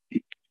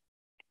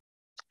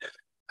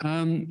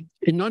 In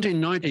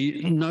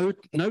 1990,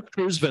 no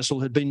cruise vessel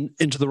had been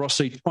into the Ross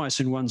Sea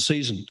twice in one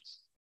season.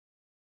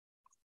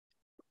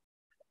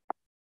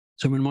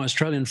 So when my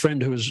Australian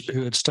friend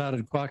who had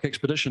started Quark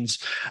Expeditions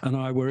and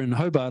I were in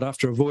Hobart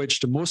after a voyage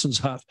to Mawson's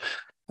hut,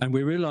 and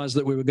we realised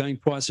that we were going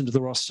twice into the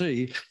Ross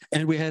Sea,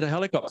 and we had a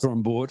helicopter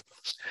on board,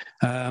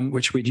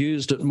 which we'd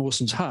used at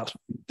Mawson's hut.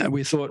 And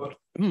we thought,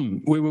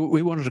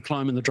 we wanted to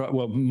climb in the dry,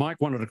 well, Mike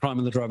wanted to climb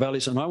in the dry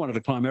valleys, and I wanted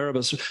to climb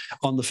Erebus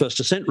on the first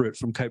ascent route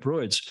from Cape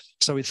Royds.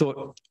 So we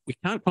thought, we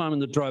can't climb in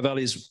the dry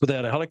valleys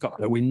without a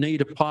helicopter. We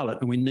need a pilot,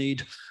 and we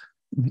need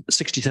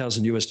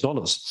 $60,000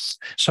 US.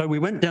 So we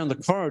went down the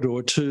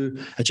corridor to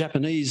a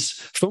Japanese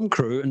film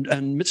crew, and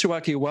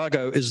Mitsuaki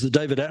Iwago is the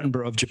David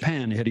Attenborough of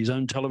Japan. He had his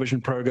own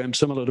television program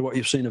similar to what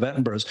you've seen of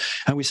Attenborough's.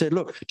 And we said,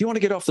 look, do you want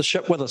to get off the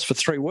ship with us for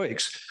 3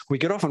 weeks? We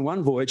get off on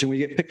one voyage and we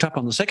get picked up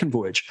on the second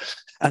voyage.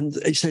 And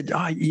he said,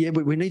 yeah,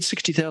 but we need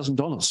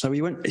 $60,000. So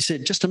he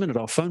said, just a minute,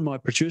 I'll phone my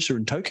producer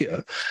in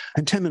Tokyo.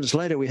 And 10 minutes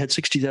later, we had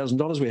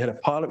 $60,000. We had a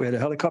pilot, we had a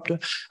helicopter,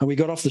 and we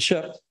got off the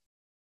ship.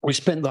 We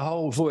spent the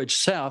whole voyage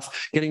south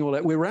getting all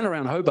that. We ran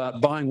around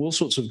Hobart buying all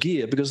sorts of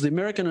gear because the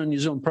American and New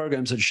Zealand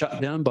programs had shut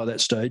down by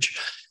that stage.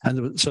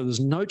 And so there's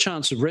no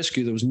chance of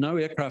rescue. There was no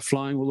aircraft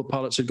flying. All the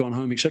pilots had gone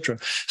home, etc.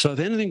 So if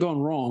anything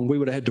gone wrong, we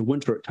would have had to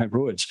winter at Cape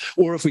Royds.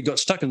 Or if we got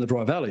stuck in the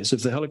dry valleys,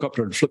 if the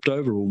helicopter had flipped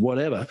over or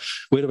whatever,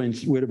 we'd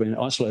have been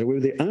isolated. We were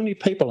the only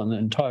people on the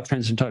entire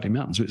Transantarctic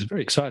Mountains. It was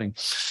very exciting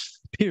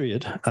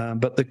period,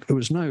 but there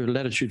was no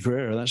latitude for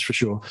error, that's for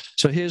sure.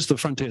 So here's the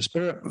Frontier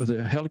Spirit with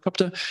a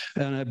helicopter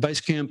and a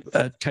base camp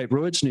at Cape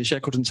Royds near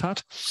Shackleton's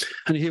hut.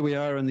 And here we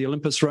are in the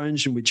Olympus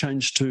range, and we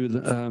changed to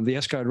the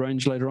Asgard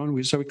range later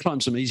on. So we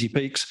climbed some easy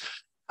peaks.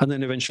 And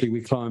then eventually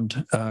we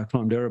climbed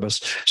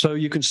Erebus. So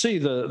you can see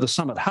the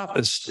summit hut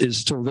is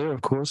still there,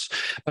 of course,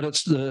 but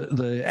it's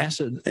the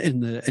acid in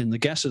the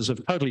gases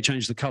have totally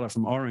changed the colour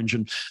from orange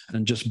and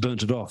just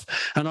burnt it off.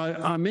 And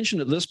I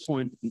mentioned at this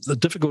point the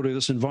difficulty of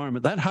this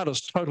environment. That hut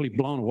is totally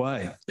blown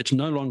away. It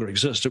no longer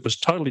exists. It was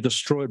totally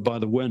destroyed by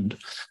the wind.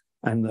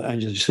 And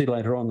as you see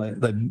later on,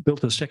 they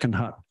built a second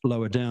hut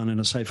lower down in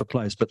a safer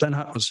place. But that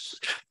hut was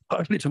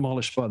totally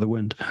demolished by the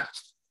wind.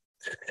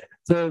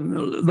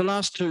 The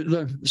last two,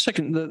 the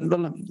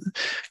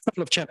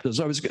couple of chapters,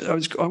 I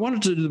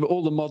wanted to do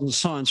all the modern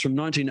science from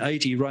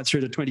 1980 right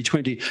through to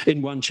 2020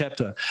 in one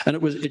chapter, and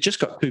it just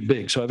got too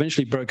big. So I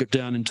eventually broke it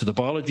down into the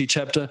biology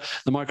chapter,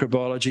 the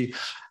microbiology,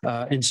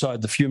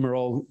 inside the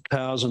fumarole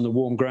towers and the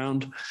warm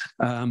ground,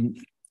 and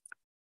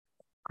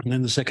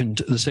then the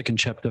second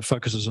chapter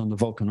focuses on the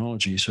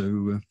volcanology.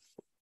 So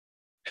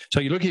So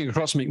you're looking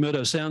across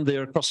McMurdo Sound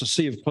there, across a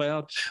sea of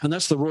cloud, and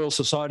that's the Royal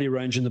Society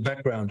Range in the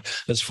background.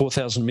 There's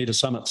 4,000-metre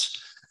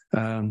summits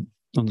on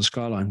the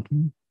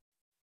skyline.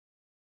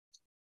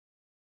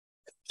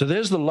 So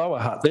there's the lower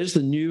hut. There's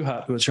the new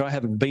hut, which I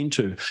haven't been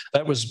to.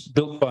 That was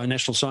built by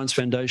National Science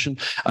Foundation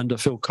under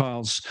Phil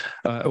Kyle's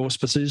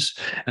auspices.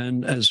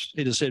 And as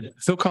Peter said,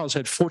 Phil Kyle's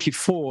had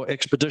 44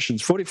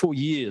 expeditions, 44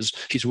 years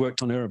he's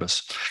worked on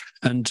Erebus.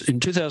 And in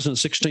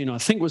 2016, I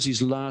think was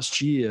his last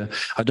year.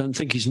 I don't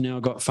think he's now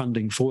got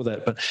funding for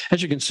that. But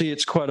as you can see,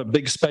 it's quite a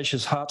big,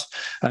 spacious hut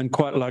and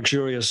quite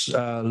luxurious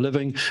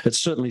living. It's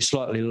certainly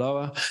slightly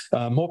lower.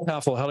 More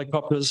powerful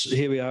helicopters.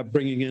 Here we are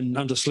bringing in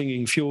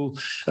underslinging fuel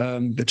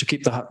to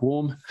keep the hut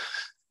warm,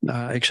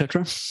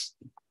 etc.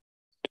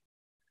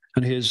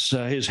 And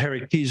here's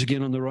Harry Keyes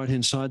again on the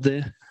right-hand side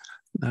there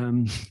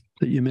that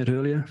you met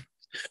earlier.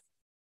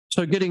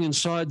 So getting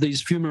inside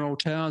these fumarole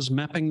towers,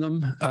 mapping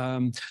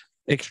them,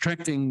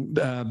 extracting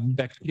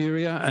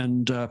bacteria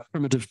and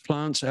primitive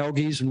plants,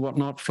 algae and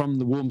whatnot from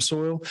the warm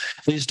soil.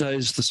 These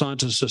days, the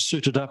scientists are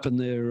suited up in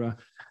their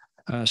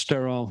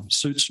sterile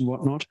suits and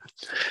whatnot.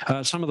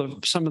 Some of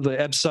the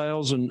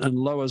abseils and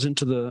lowers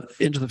into the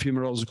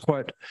fumaroles are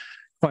quite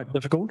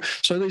difficult.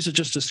 So these are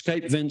just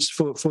escape vents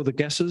for the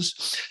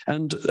gases.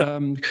 And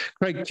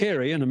Craig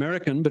Carey, an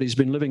American, but he's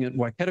been living at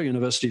Waikato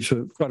University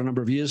for quite a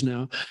number of years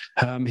now.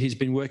 He's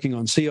been working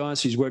on sea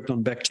ice. He's worked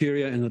on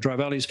bacteria in the dry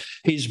valleys.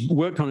 He's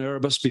worked on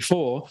Erebus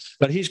before,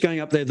 but he's going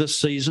up there this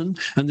season,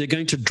 and they're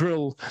going to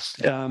drill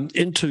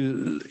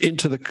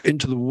into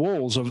the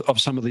walls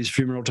of some of these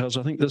fumarole towers.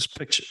 I think this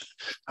picture.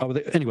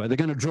 Anyway, they're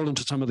going to drill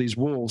into some of these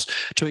walls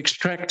to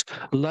extract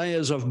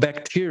layers of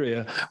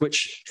bacteria,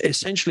 which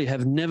essentially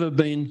have never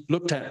been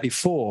looked at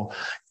before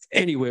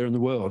anywhere in the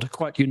world.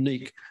 Quite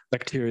unique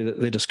bacteria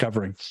that they're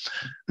discovering.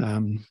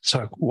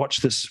 So watch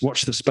this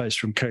space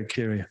from Craig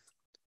Carey.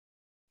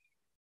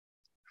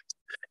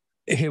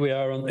 Here we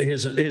are.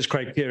 Here's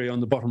Craig Carey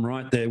on the bottom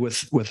right there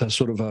with a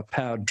sort of a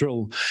powered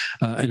drill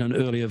in an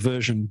earlier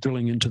version,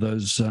 drilling into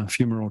those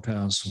fumarole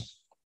towers.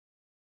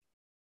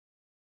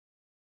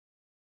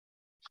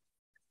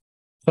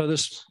 So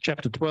this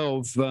chapter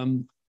 12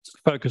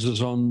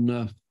 focuses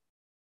on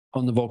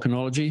the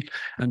volcanology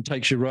and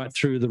takes you right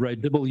through the Ray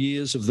Dibble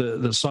years of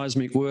the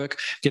seismic work,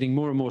 getting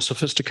more and more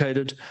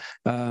sophisticated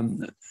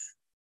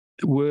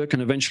work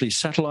and eventually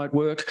satellite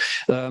work.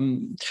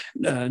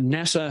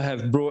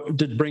 NASA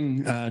did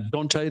bring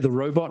Dante, the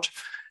robot,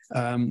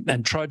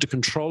 and tried to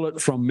control it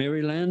from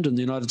Maryland in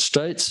the United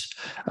States.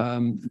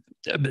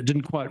 It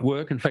didn't quite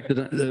work. In fact,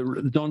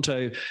 the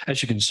Dante,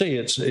 as you can see,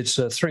 it's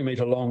a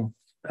 3-meter long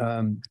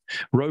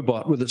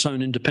robot with its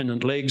own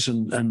independent legs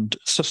and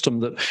system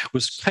that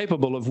was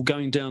capable of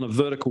going down a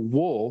vertical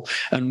wall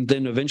and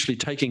then eventually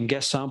taking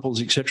gas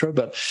samples, etc.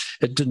 But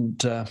it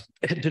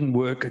didn't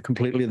work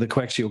completely. The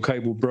coaxial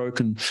cable broke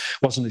and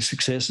wasn't a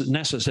success.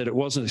 NASA said it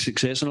wasn't a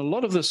success, and a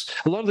lot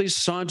of these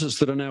scientists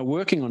that are now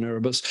working on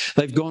Erebus,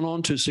 they've gone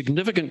on to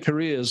significant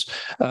careers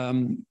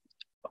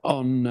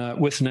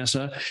with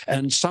NASA,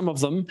 and some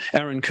of them,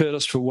 Aaron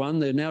Curtis for one,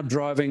 they're now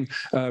driving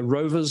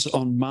rovers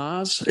on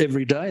Mars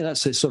every day.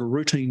 That's their sort of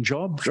routine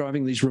job,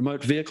 driving these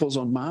remote vehicles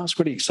on Mars.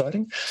 Pretty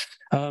exciting.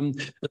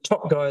 The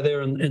top guy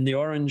there in the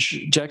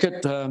orange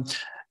jacket,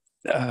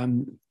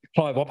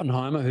 Clive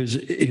Oppenheimer,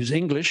 who's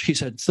English.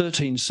 He's had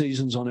 13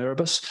 seasons on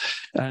Erebus,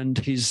 and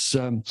he's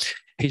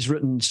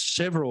written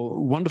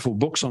several wonderful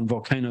books on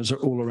volcanoes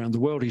all around the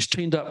world. He's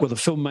teamed up with a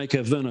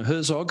filmmaker, Werner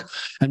Herzog,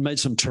 and made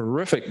some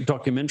terrific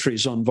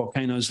documentaries on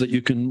volcanoes that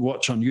you can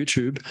watch on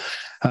YouTube.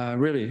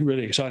 Really,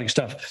 really exciting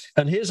stuff.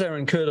 And here's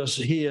Aaron Curtis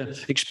here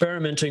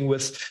experimenting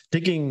with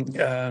digging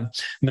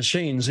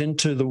machines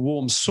into the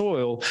warm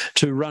soil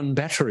to run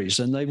batteries.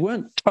 And they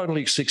weren't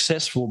totally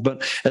successful,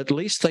 but at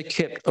least they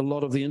kept a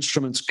lot of the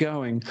instruments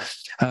going.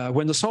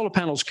 When the solar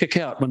panels kick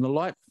out, when the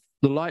light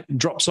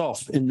drops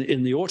off in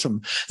the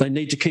autumn, they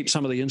need to keep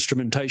some of the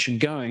instrumentation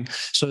going.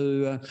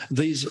 So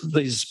these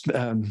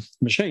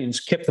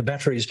machines kept the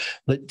batteries.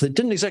 They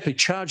didn't exactly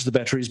charge the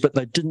batteries, but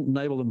they didn't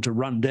enable them to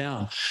run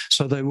down.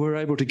 So they were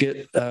able to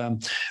get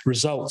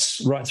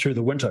results right through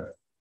the winter.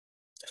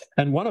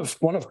 And one of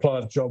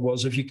Clive's job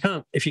was if you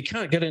can't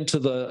get into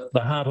the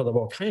heart of the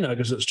volcano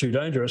because it's too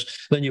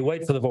dangerous, then you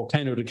wait for the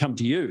volcano to come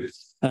to you.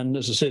 And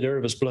as I said,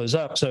 Erebus blows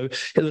up. So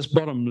this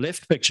bottom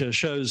left picture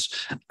shows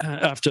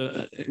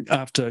after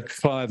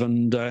Clive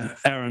and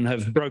Aaron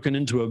have broken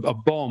into a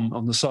bomb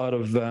on the side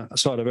of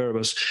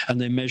Erebus,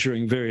 and they're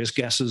measuring various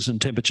gases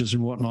and temperatures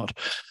and whatnot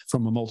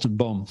from a molten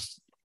bomb.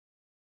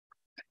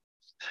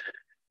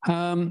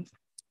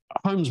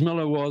 Bob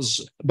Miller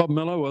was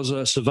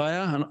a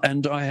surveyor,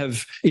 and I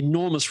have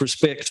enormous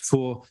respect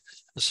for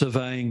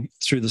surveying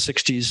through the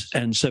 60s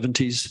and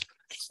 70s.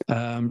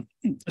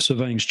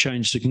 surveying's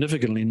changed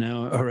significantly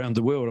now around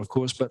the world, of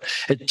course, but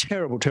a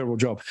terrible, terrible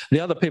job. The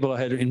other people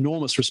I had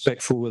enormous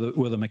respect for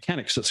were the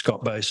mechanics at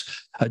Scott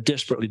Base, a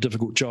desperately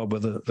difficult job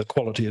with the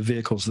quality of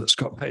vehicles that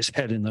Scott Base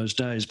had in those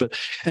days. But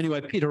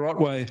anyway, Peter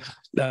Otway,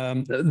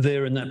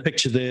 there in that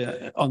picture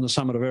there on the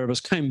summit of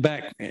Erebus, came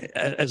back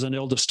as an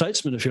elder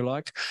statesman, if you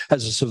like,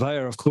 as a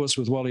surveyor, of course,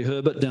 with Wally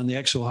Herbert down the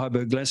Axel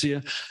Heiberg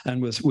Glacier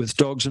and with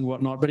dogs and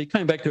whatnot. But he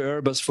came back to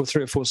Erebus for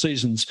 3 or 4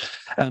 seasons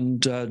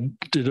and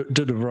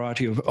did a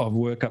variety of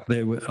work up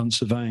there on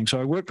surveying.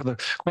 So I worked with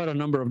quite a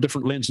number of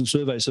different lens and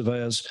survey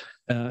surveyors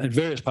in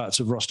various parts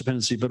of Ross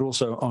Dependency, but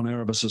also on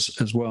Erebus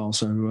as well.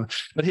 So,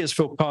 but here's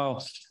Phil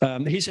Kyle.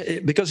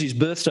 Because his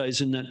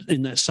birthdays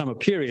in that summer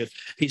period,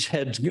 he's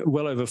had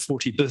well over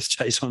 40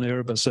 birthdays on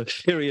Erebus. So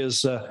here he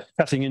is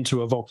cutting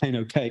into a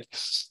volcano cake.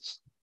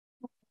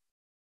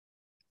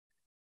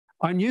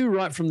 I knew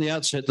right from the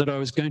outset that I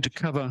was going to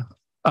cover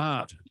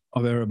art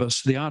of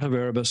Erebus, the art of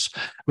Erebus,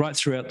 right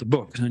throughout the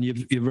book. And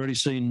you've already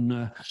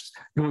seen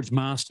George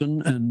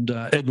Marston and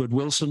Edward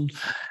Wilson,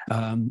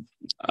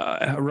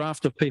 a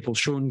raft of people,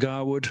 Sean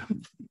Garwood.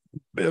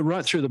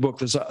 Right through the book,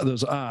 there's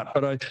art,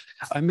 but I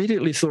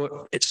immediately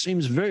thought it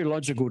seems very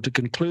logical to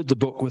conclude the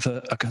book with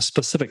a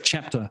specific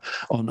chapter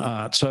on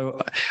art.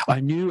 So I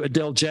knew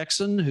Adele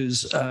Jackson,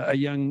 who's a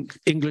young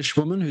English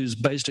woman who's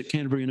based at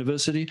Canterbury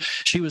University.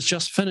 She was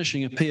just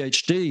finishing a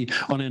PhD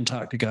on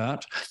Antarctic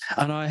art,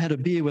 and I had a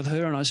beer with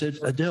her, and I said,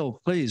 Adele,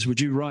 please,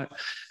 would you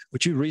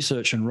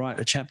research and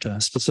write a chapter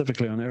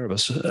specifically on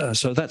Erebus?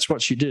 So that's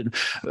what she did,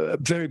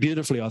 very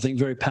beautifully, I think,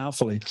 very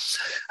powerfully.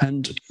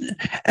 And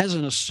as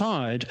an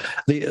aside,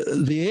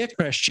 the air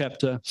crash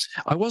chapter,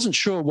 I wasn't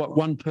sure what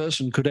one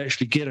person could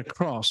actually get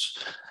across,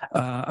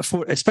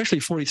 especially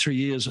 43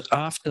 years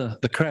after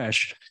the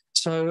crash.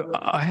 So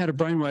I had a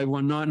brainwave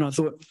one night and I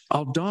thought,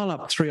 I'll dial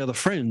up 3 other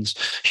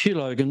friends, Hugh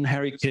Logan,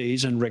 Harry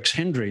Keyes and Rex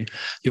Hendry,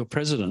 your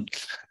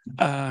president.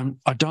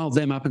 I dialed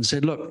them up and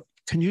said, look,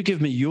 can you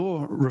give me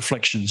your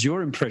reflections,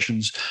 your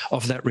impressions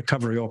of that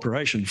recovery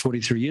operation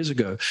 43 years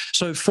ago?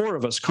 So 4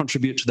 of us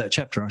contribute to that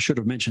chapter. I should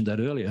have mentioned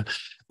that earlier.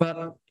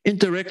 But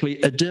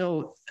indirectly,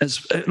 Adele,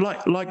 as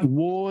like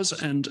wars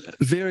and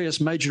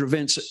various major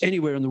events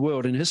anywhere in the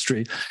world in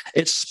history,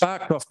 it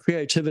sparked off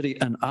creativity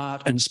and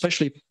art, and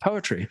especially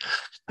poetry.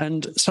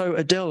 And so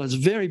Adele is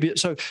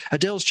so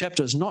Adele's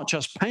chapter is not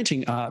just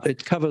painting art;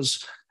 it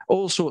covers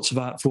all sorts of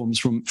art forms,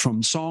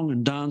 from song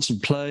and dance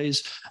and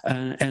plays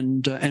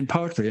and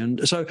poetry.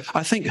 And so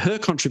I think her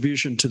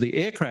contribution to the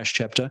air crash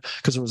chapter,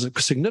 because there was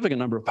a significant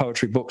number of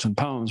poetry books and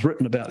poems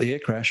written about the air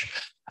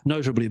crash,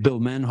 notably Bill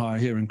Manhire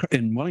here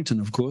in Wellington,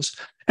 of course.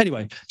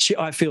 Anyway,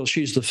 I feel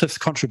she's the 5th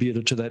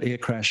contributor to that air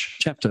crash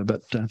chapter.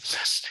 But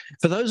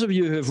for those of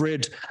you who have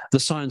read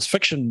the science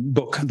fiction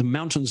book, The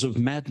Mountains of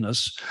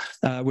Madness,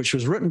 which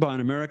was written by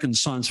an American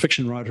science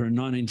fiction writer in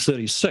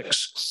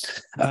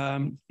 1936,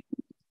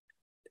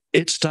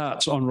 it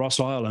starts on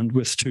Ross Island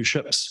with 2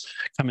 ships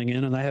coming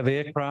in, and they have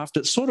aircraft.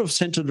 It's sort of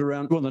centered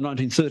around, well, the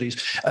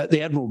 1930s,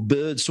 the Admiral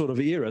Byrd sort of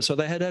era. So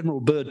they had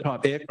Admiral Byrd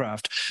type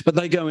aircraft, but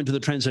they go into the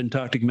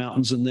Transantarctic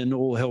Mountains and then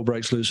all hell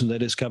breaks loose and they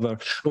discover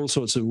all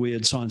sorts of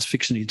weird science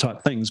fiction-y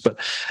type things. But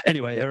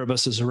anyway,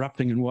 Erebus is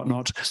erupting and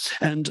whatnot.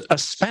 And a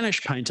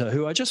Spanish painter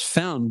who I just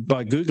found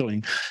by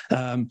Googling,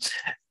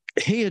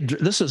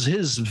 this is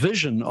his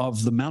vision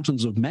of the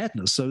Mountains of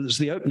Madness. So it's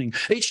the opening.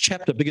 Each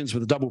chapter begins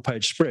with a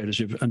double-page spread, as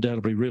you've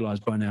undoubtedly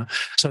realized by now.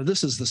 So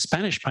this is the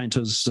Spanish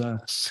painter's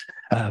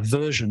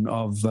version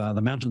of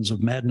the Mountains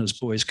of Madness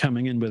boys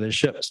coming in with their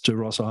ships to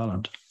Ross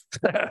Island.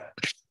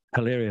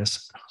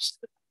 Hilarious.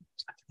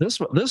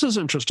 This is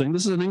interesting.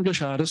 This is an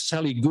English artist,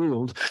 Sally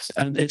Gould,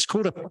 and it's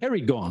called a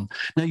perigon.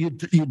 Now you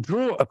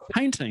draw a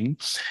painting,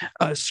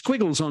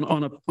 squiggles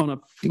on a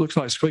looks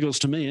like squiggles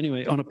to me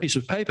anyway, on a piece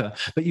of paper,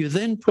 but you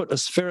then put a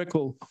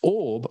spherical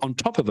orb on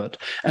top of it,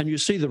 and you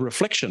see the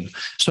reflection.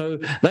 So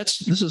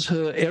this is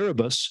her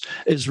Erebus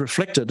is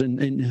reflected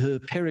in her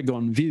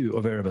perigon view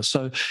of Erebus.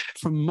 So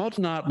from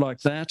modern art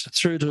like that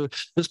through to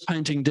this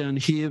painting down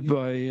here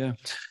by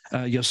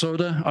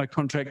Yasoda, I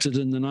contracted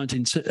in the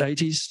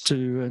 1980s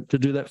to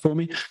do that for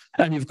me.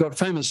 And you've got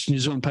famous New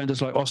Zealand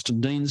painters like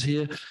Austin Deans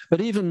here.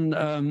 But even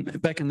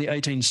back in the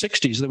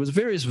 1860s, there was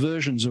various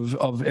versions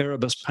of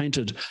Erebus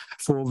painted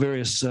for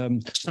various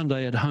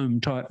Sunday at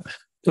home type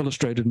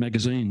illustrated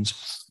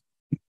magazines.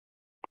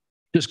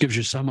 Just gives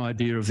you some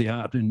idea of the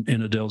art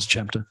in Adele's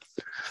chapter.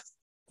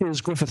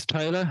 Here's Griffith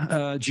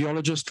Taylor,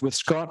 geologist with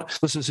Scott.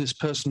 This is his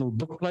personal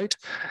bookplate.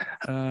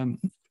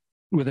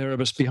 With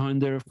Erebus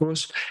behind there, of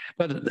course.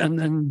 But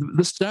and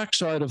this dark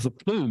side of the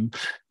plume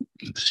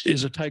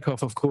is a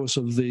takeoff, of course,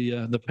 of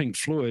the Pink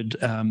Floyd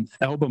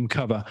album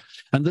cover.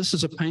 And this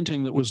is a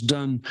painting that was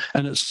done,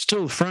 and it's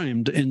still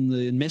framed in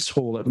the mess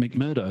hall at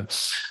McMurdo.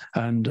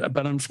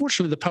 But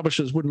unfortunately, the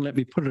publishers wouldn't let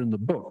me put it in the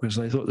book because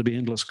they thought there'd be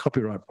endless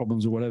copyright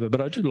problems or whatever.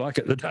 But I do like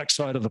it, the dark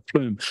side of the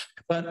plume.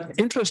 But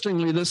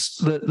interestingly,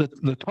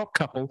 the top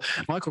couple,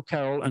 Michael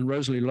Carroll and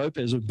Rosalie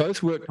Lopez, have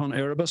both worked on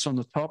Erebus on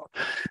the top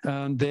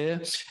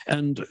there.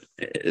 And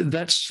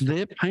that's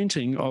their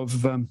painting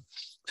of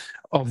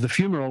of the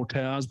fumarole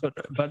towers, but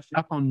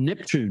up on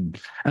Neptune.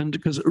 And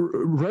because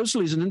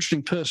Rosalie's an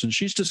interesting person,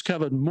 she's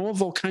discovered more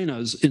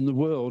volcanoes in the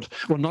world,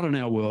 well, not in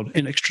our world,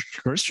 in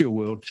extraterrestrial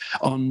world,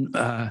 on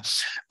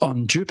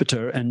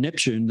Jupiter and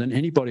Neptune than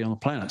anybody on the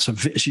planet. So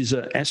she's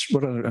I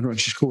don't know,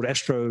 she's called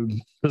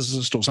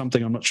astrophysicist or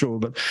something, I'm not sure.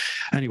 But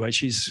anyway,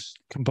 she's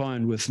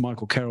combined with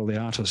Michael Carroll, the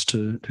artist,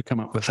 to come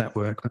up with that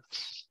work.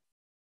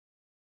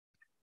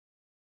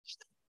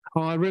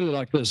 Oh, I really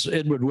like this.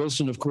 Edward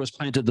Wilson, of course,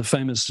 painted the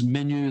famous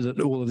menu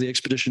that all of the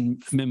expedition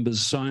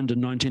members signed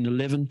in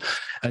 1911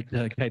 at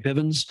Cape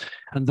Evans.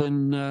 And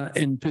then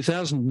in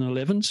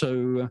 2011,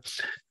 so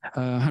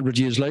 100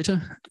 years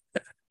later,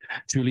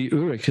 Julie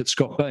Urich at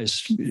Scott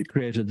Base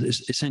created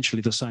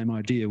essentially the same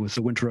idea with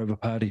the Winter Over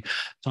Party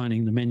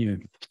signing the menu.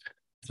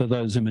 So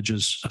those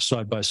images are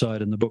side by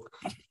side in the book.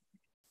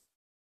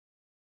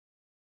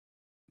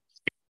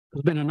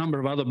 There's been a number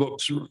of other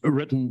books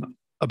written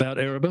about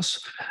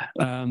Erebus.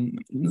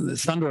 The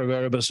Thunder of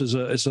Erebus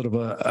is sort of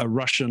a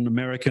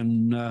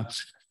Russian-American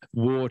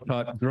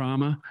war-type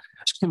drama.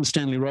 Kim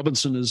Stanley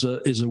Robinson is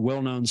a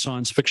well-known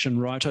science fiction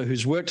writer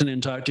who's worked in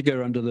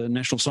Antarctica under the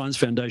National Science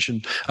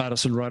Foundation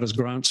Artists and Writers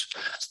Grants.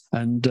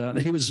 And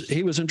he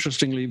was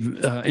interestingly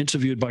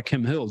interviewed by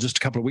Kim Hill just a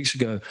couple of weeks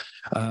ago.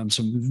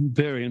 Some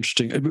very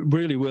interesting,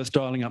 really worth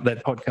dialing up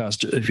that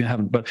podcast if you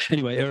haven't. But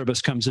anyway,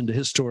 Erebus comes into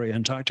his story,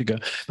 Antarctica.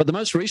 But the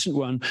most recent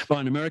one by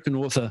an American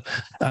author,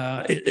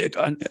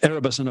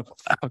 Erebus, an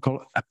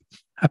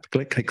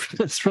apocalyptic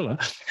thriller,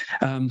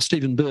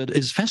 Stephen Bird,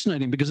 is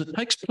fascinating because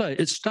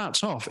it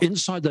starts off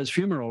inside those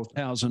fumarole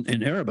towers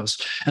in Erebus,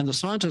 and the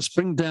scientists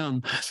bring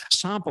down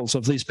samples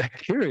of these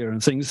bacteria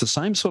and things, the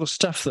same sort of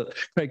stuff that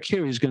Craig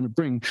Carey is going to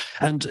bring,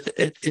 and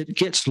it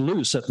gets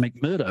loose at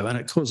McMurdo, and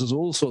it causes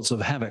all sorts of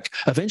havoc,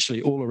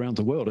 eventually all around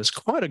the world. It's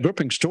quite a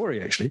gripping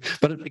story, actually,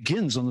 but it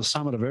begins on the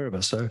summit of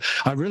Erebus. So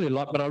I really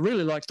like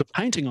the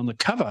painting on the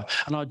cover,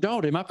 and I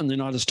dialed him up in the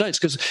United States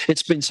because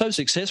it's been so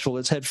successful.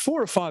 It's had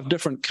 4 or 5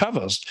 different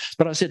covers,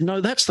 but I said,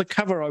 no, that's the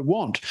cover I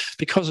want,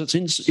 because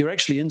you're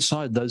actually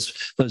inside those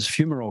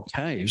fumarole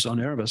caves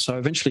on Erebus. So I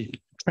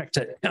eventually tracked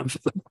that down for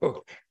the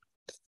book.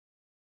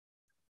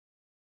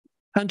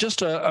 And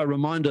just a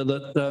reminder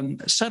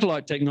that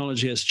satellite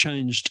technology has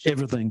changed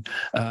everything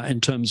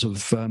in terms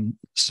of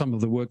some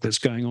of the work that's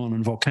going on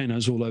in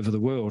volcanoes all over the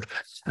world.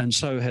 And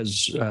so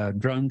has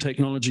drone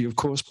technology, of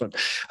course. But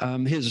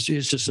here's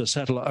just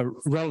a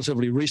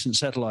relatively recent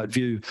satellite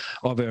view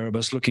of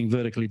Erebus looking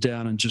vertically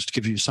down, and just to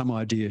give you some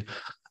idea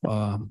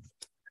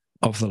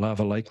of the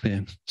lava lake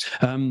there.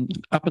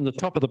 Up in the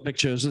top of the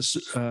picture is this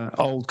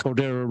old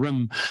caldera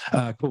rim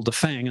called the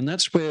Fang, and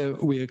that's where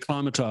we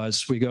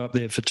acclimatise. We go up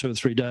there for 2 or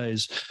 3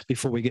 days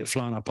before we get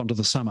flown up onto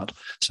the summit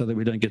so that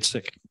we don't get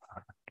sick.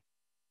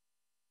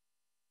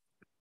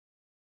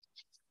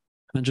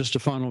 And just a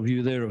final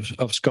view there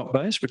of Scott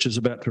Base, which is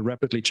about to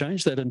rapidly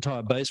change. That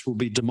entire base will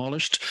be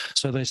demolished,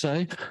 so they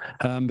say,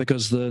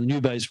 because the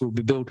new base will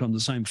be built on the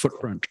same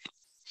footprint,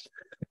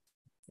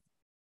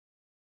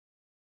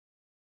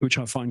 which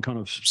I find kind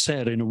of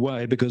sad in a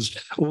way, because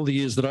all the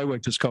years that I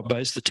worked at Scott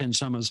Base, the 10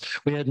 summers,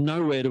 we had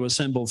nowhere to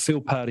assemble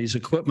field parties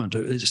equipment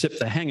except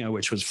the hangar,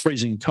 which was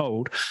freezing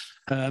cold.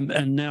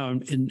 And now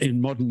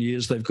in modern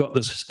years, they've got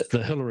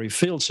the Hillary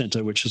Field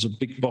Centre, which is a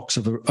big box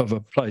of a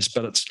place,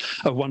 but it's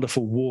a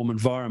wonderful warm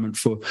environment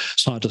for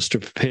scientists to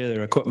prepare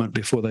their equipment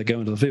before they go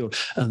into the field.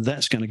 And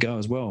that's going to go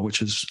as well,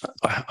 which is,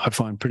 I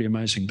find pretty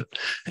amazing. But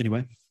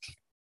anyway.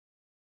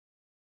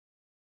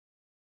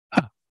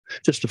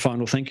 Just a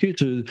final thank you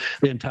to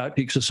the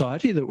Antarctic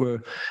Society that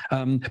were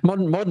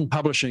modern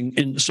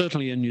publishing,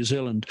 certainly in New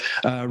Zealand,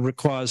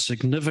 requires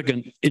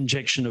significant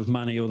injection of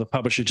money, or the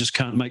publisher just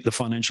can't make the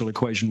financial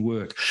equation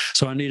work.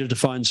 So I needed to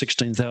find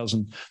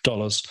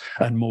 $16,000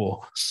 and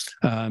more.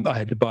 I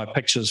had to buy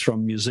pictures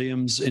from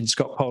museums in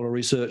Scott Polar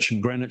Research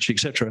and Greenwich,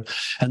 etc.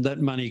 And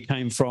that money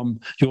came from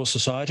your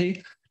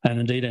society, and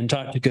indeed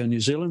Antarctica New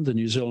Zealand, the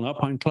New Zealand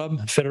Alpine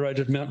Club,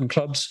 Federated Mountain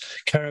Clubs,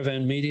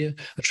 Caravan Media,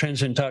 the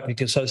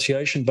Trans-Antarctic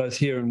Association, both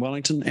here in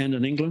Wellington and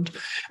in England,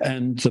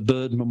 and the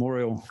Bird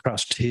Memorial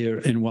Trust here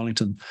in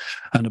Wellington.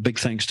 And a big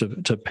thanks to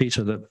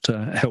Peter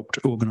that helped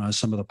organise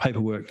some of the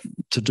paperwork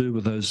to do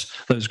with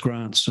those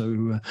grants.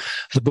 So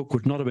the book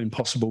would not have been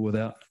possible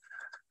without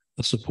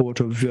the support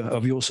of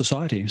your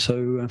society.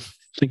 So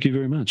thank you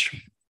very much.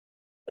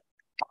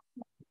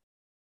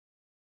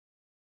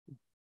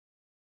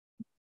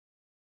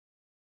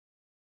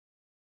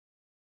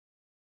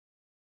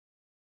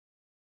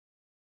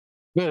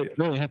 Very,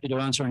 very happy to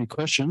answer any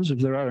questions if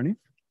there are any.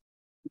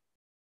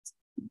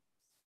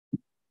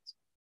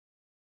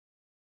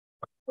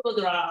 Well,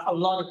 there are a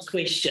lot of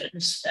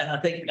questions, and I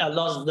think a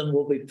lot of them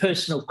will be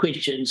personal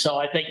questions. So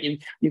I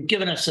think you've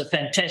given us a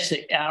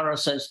fantastic hour or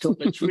so's talk.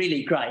 It's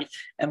really great.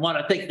 And what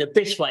I think the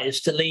best way is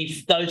to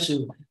leave those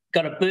who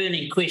got a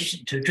burning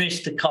question to address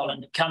to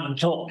Colin, to come and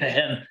talk to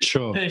him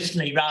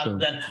personally rather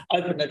than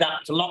open it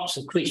up to lots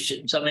of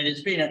questions. I mean,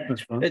 it's been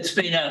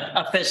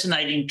a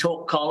fascinating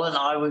talk, Colin.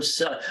 I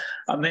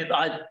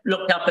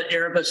looked up at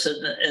Erebus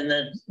in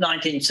the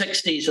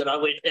 1960s when I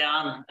went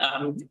down,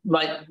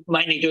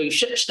 mainly doing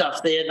ship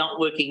stuff there, not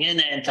working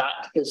in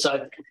Antarctica.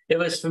 So it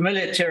was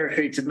familiar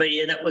territory to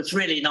me, and it was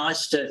really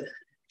nice to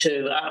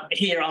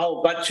hear a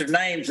whole bunch of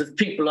names of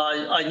people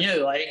I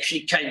knew. I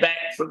actually came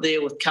back from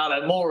there with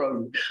Carlo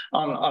Moro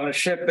on a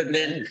ship, and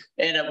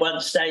at one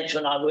stage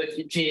when I worked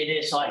at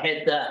GNS, I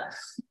had the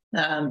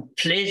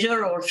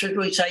pleasure, or should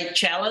we say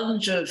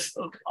challenge, of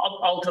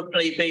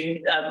ultimately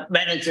being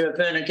manager of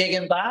Werner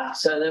Gegenbach.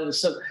 So there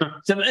was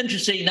some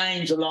interesting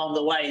names along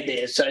the way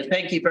there. So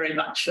thank you very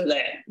much for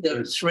that. That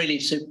was really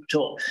super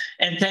talk.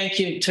 And thank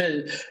you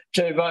to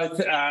both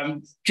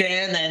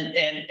Jan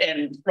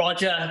and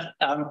Roger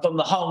from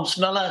the Holmes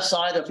Miller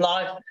side of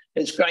life.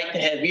 It's great to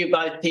have you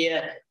both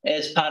here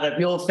as part of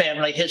your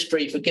family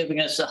history for giving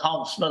us the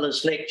Holmes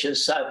Miller's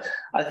lectures. So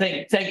I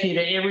think thank you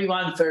to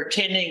everyone for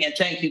attending, and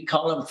thank you,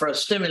 Colin, for a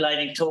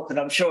stimulating talk. And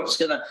I'm sure it's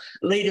going to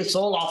lead us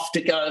all off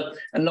to go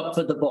and look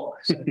for the book.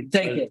 So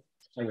thank you.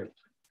 Thank you.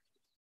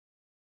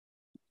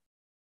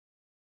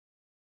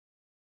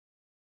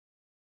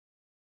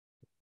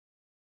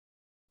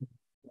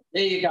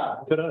 There you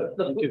go.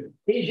 Thank you.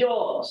 Here's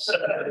yours.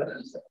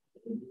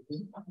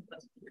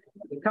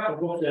 A couple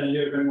of books down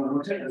here, everyone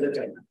will take a look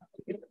at.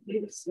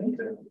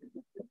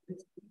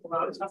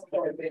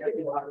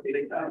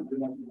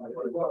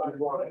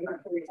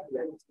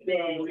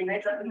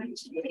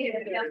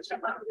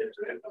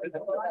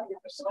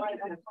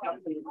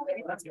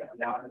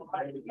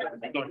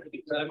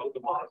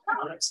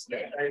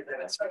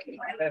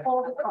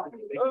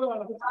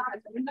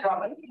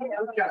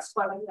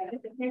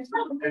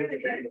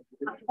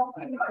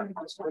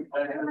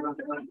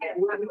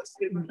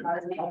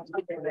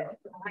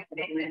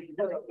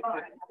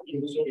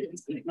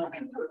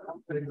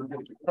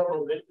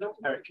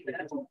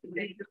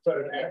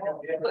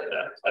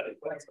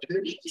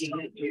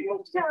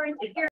 Sorry.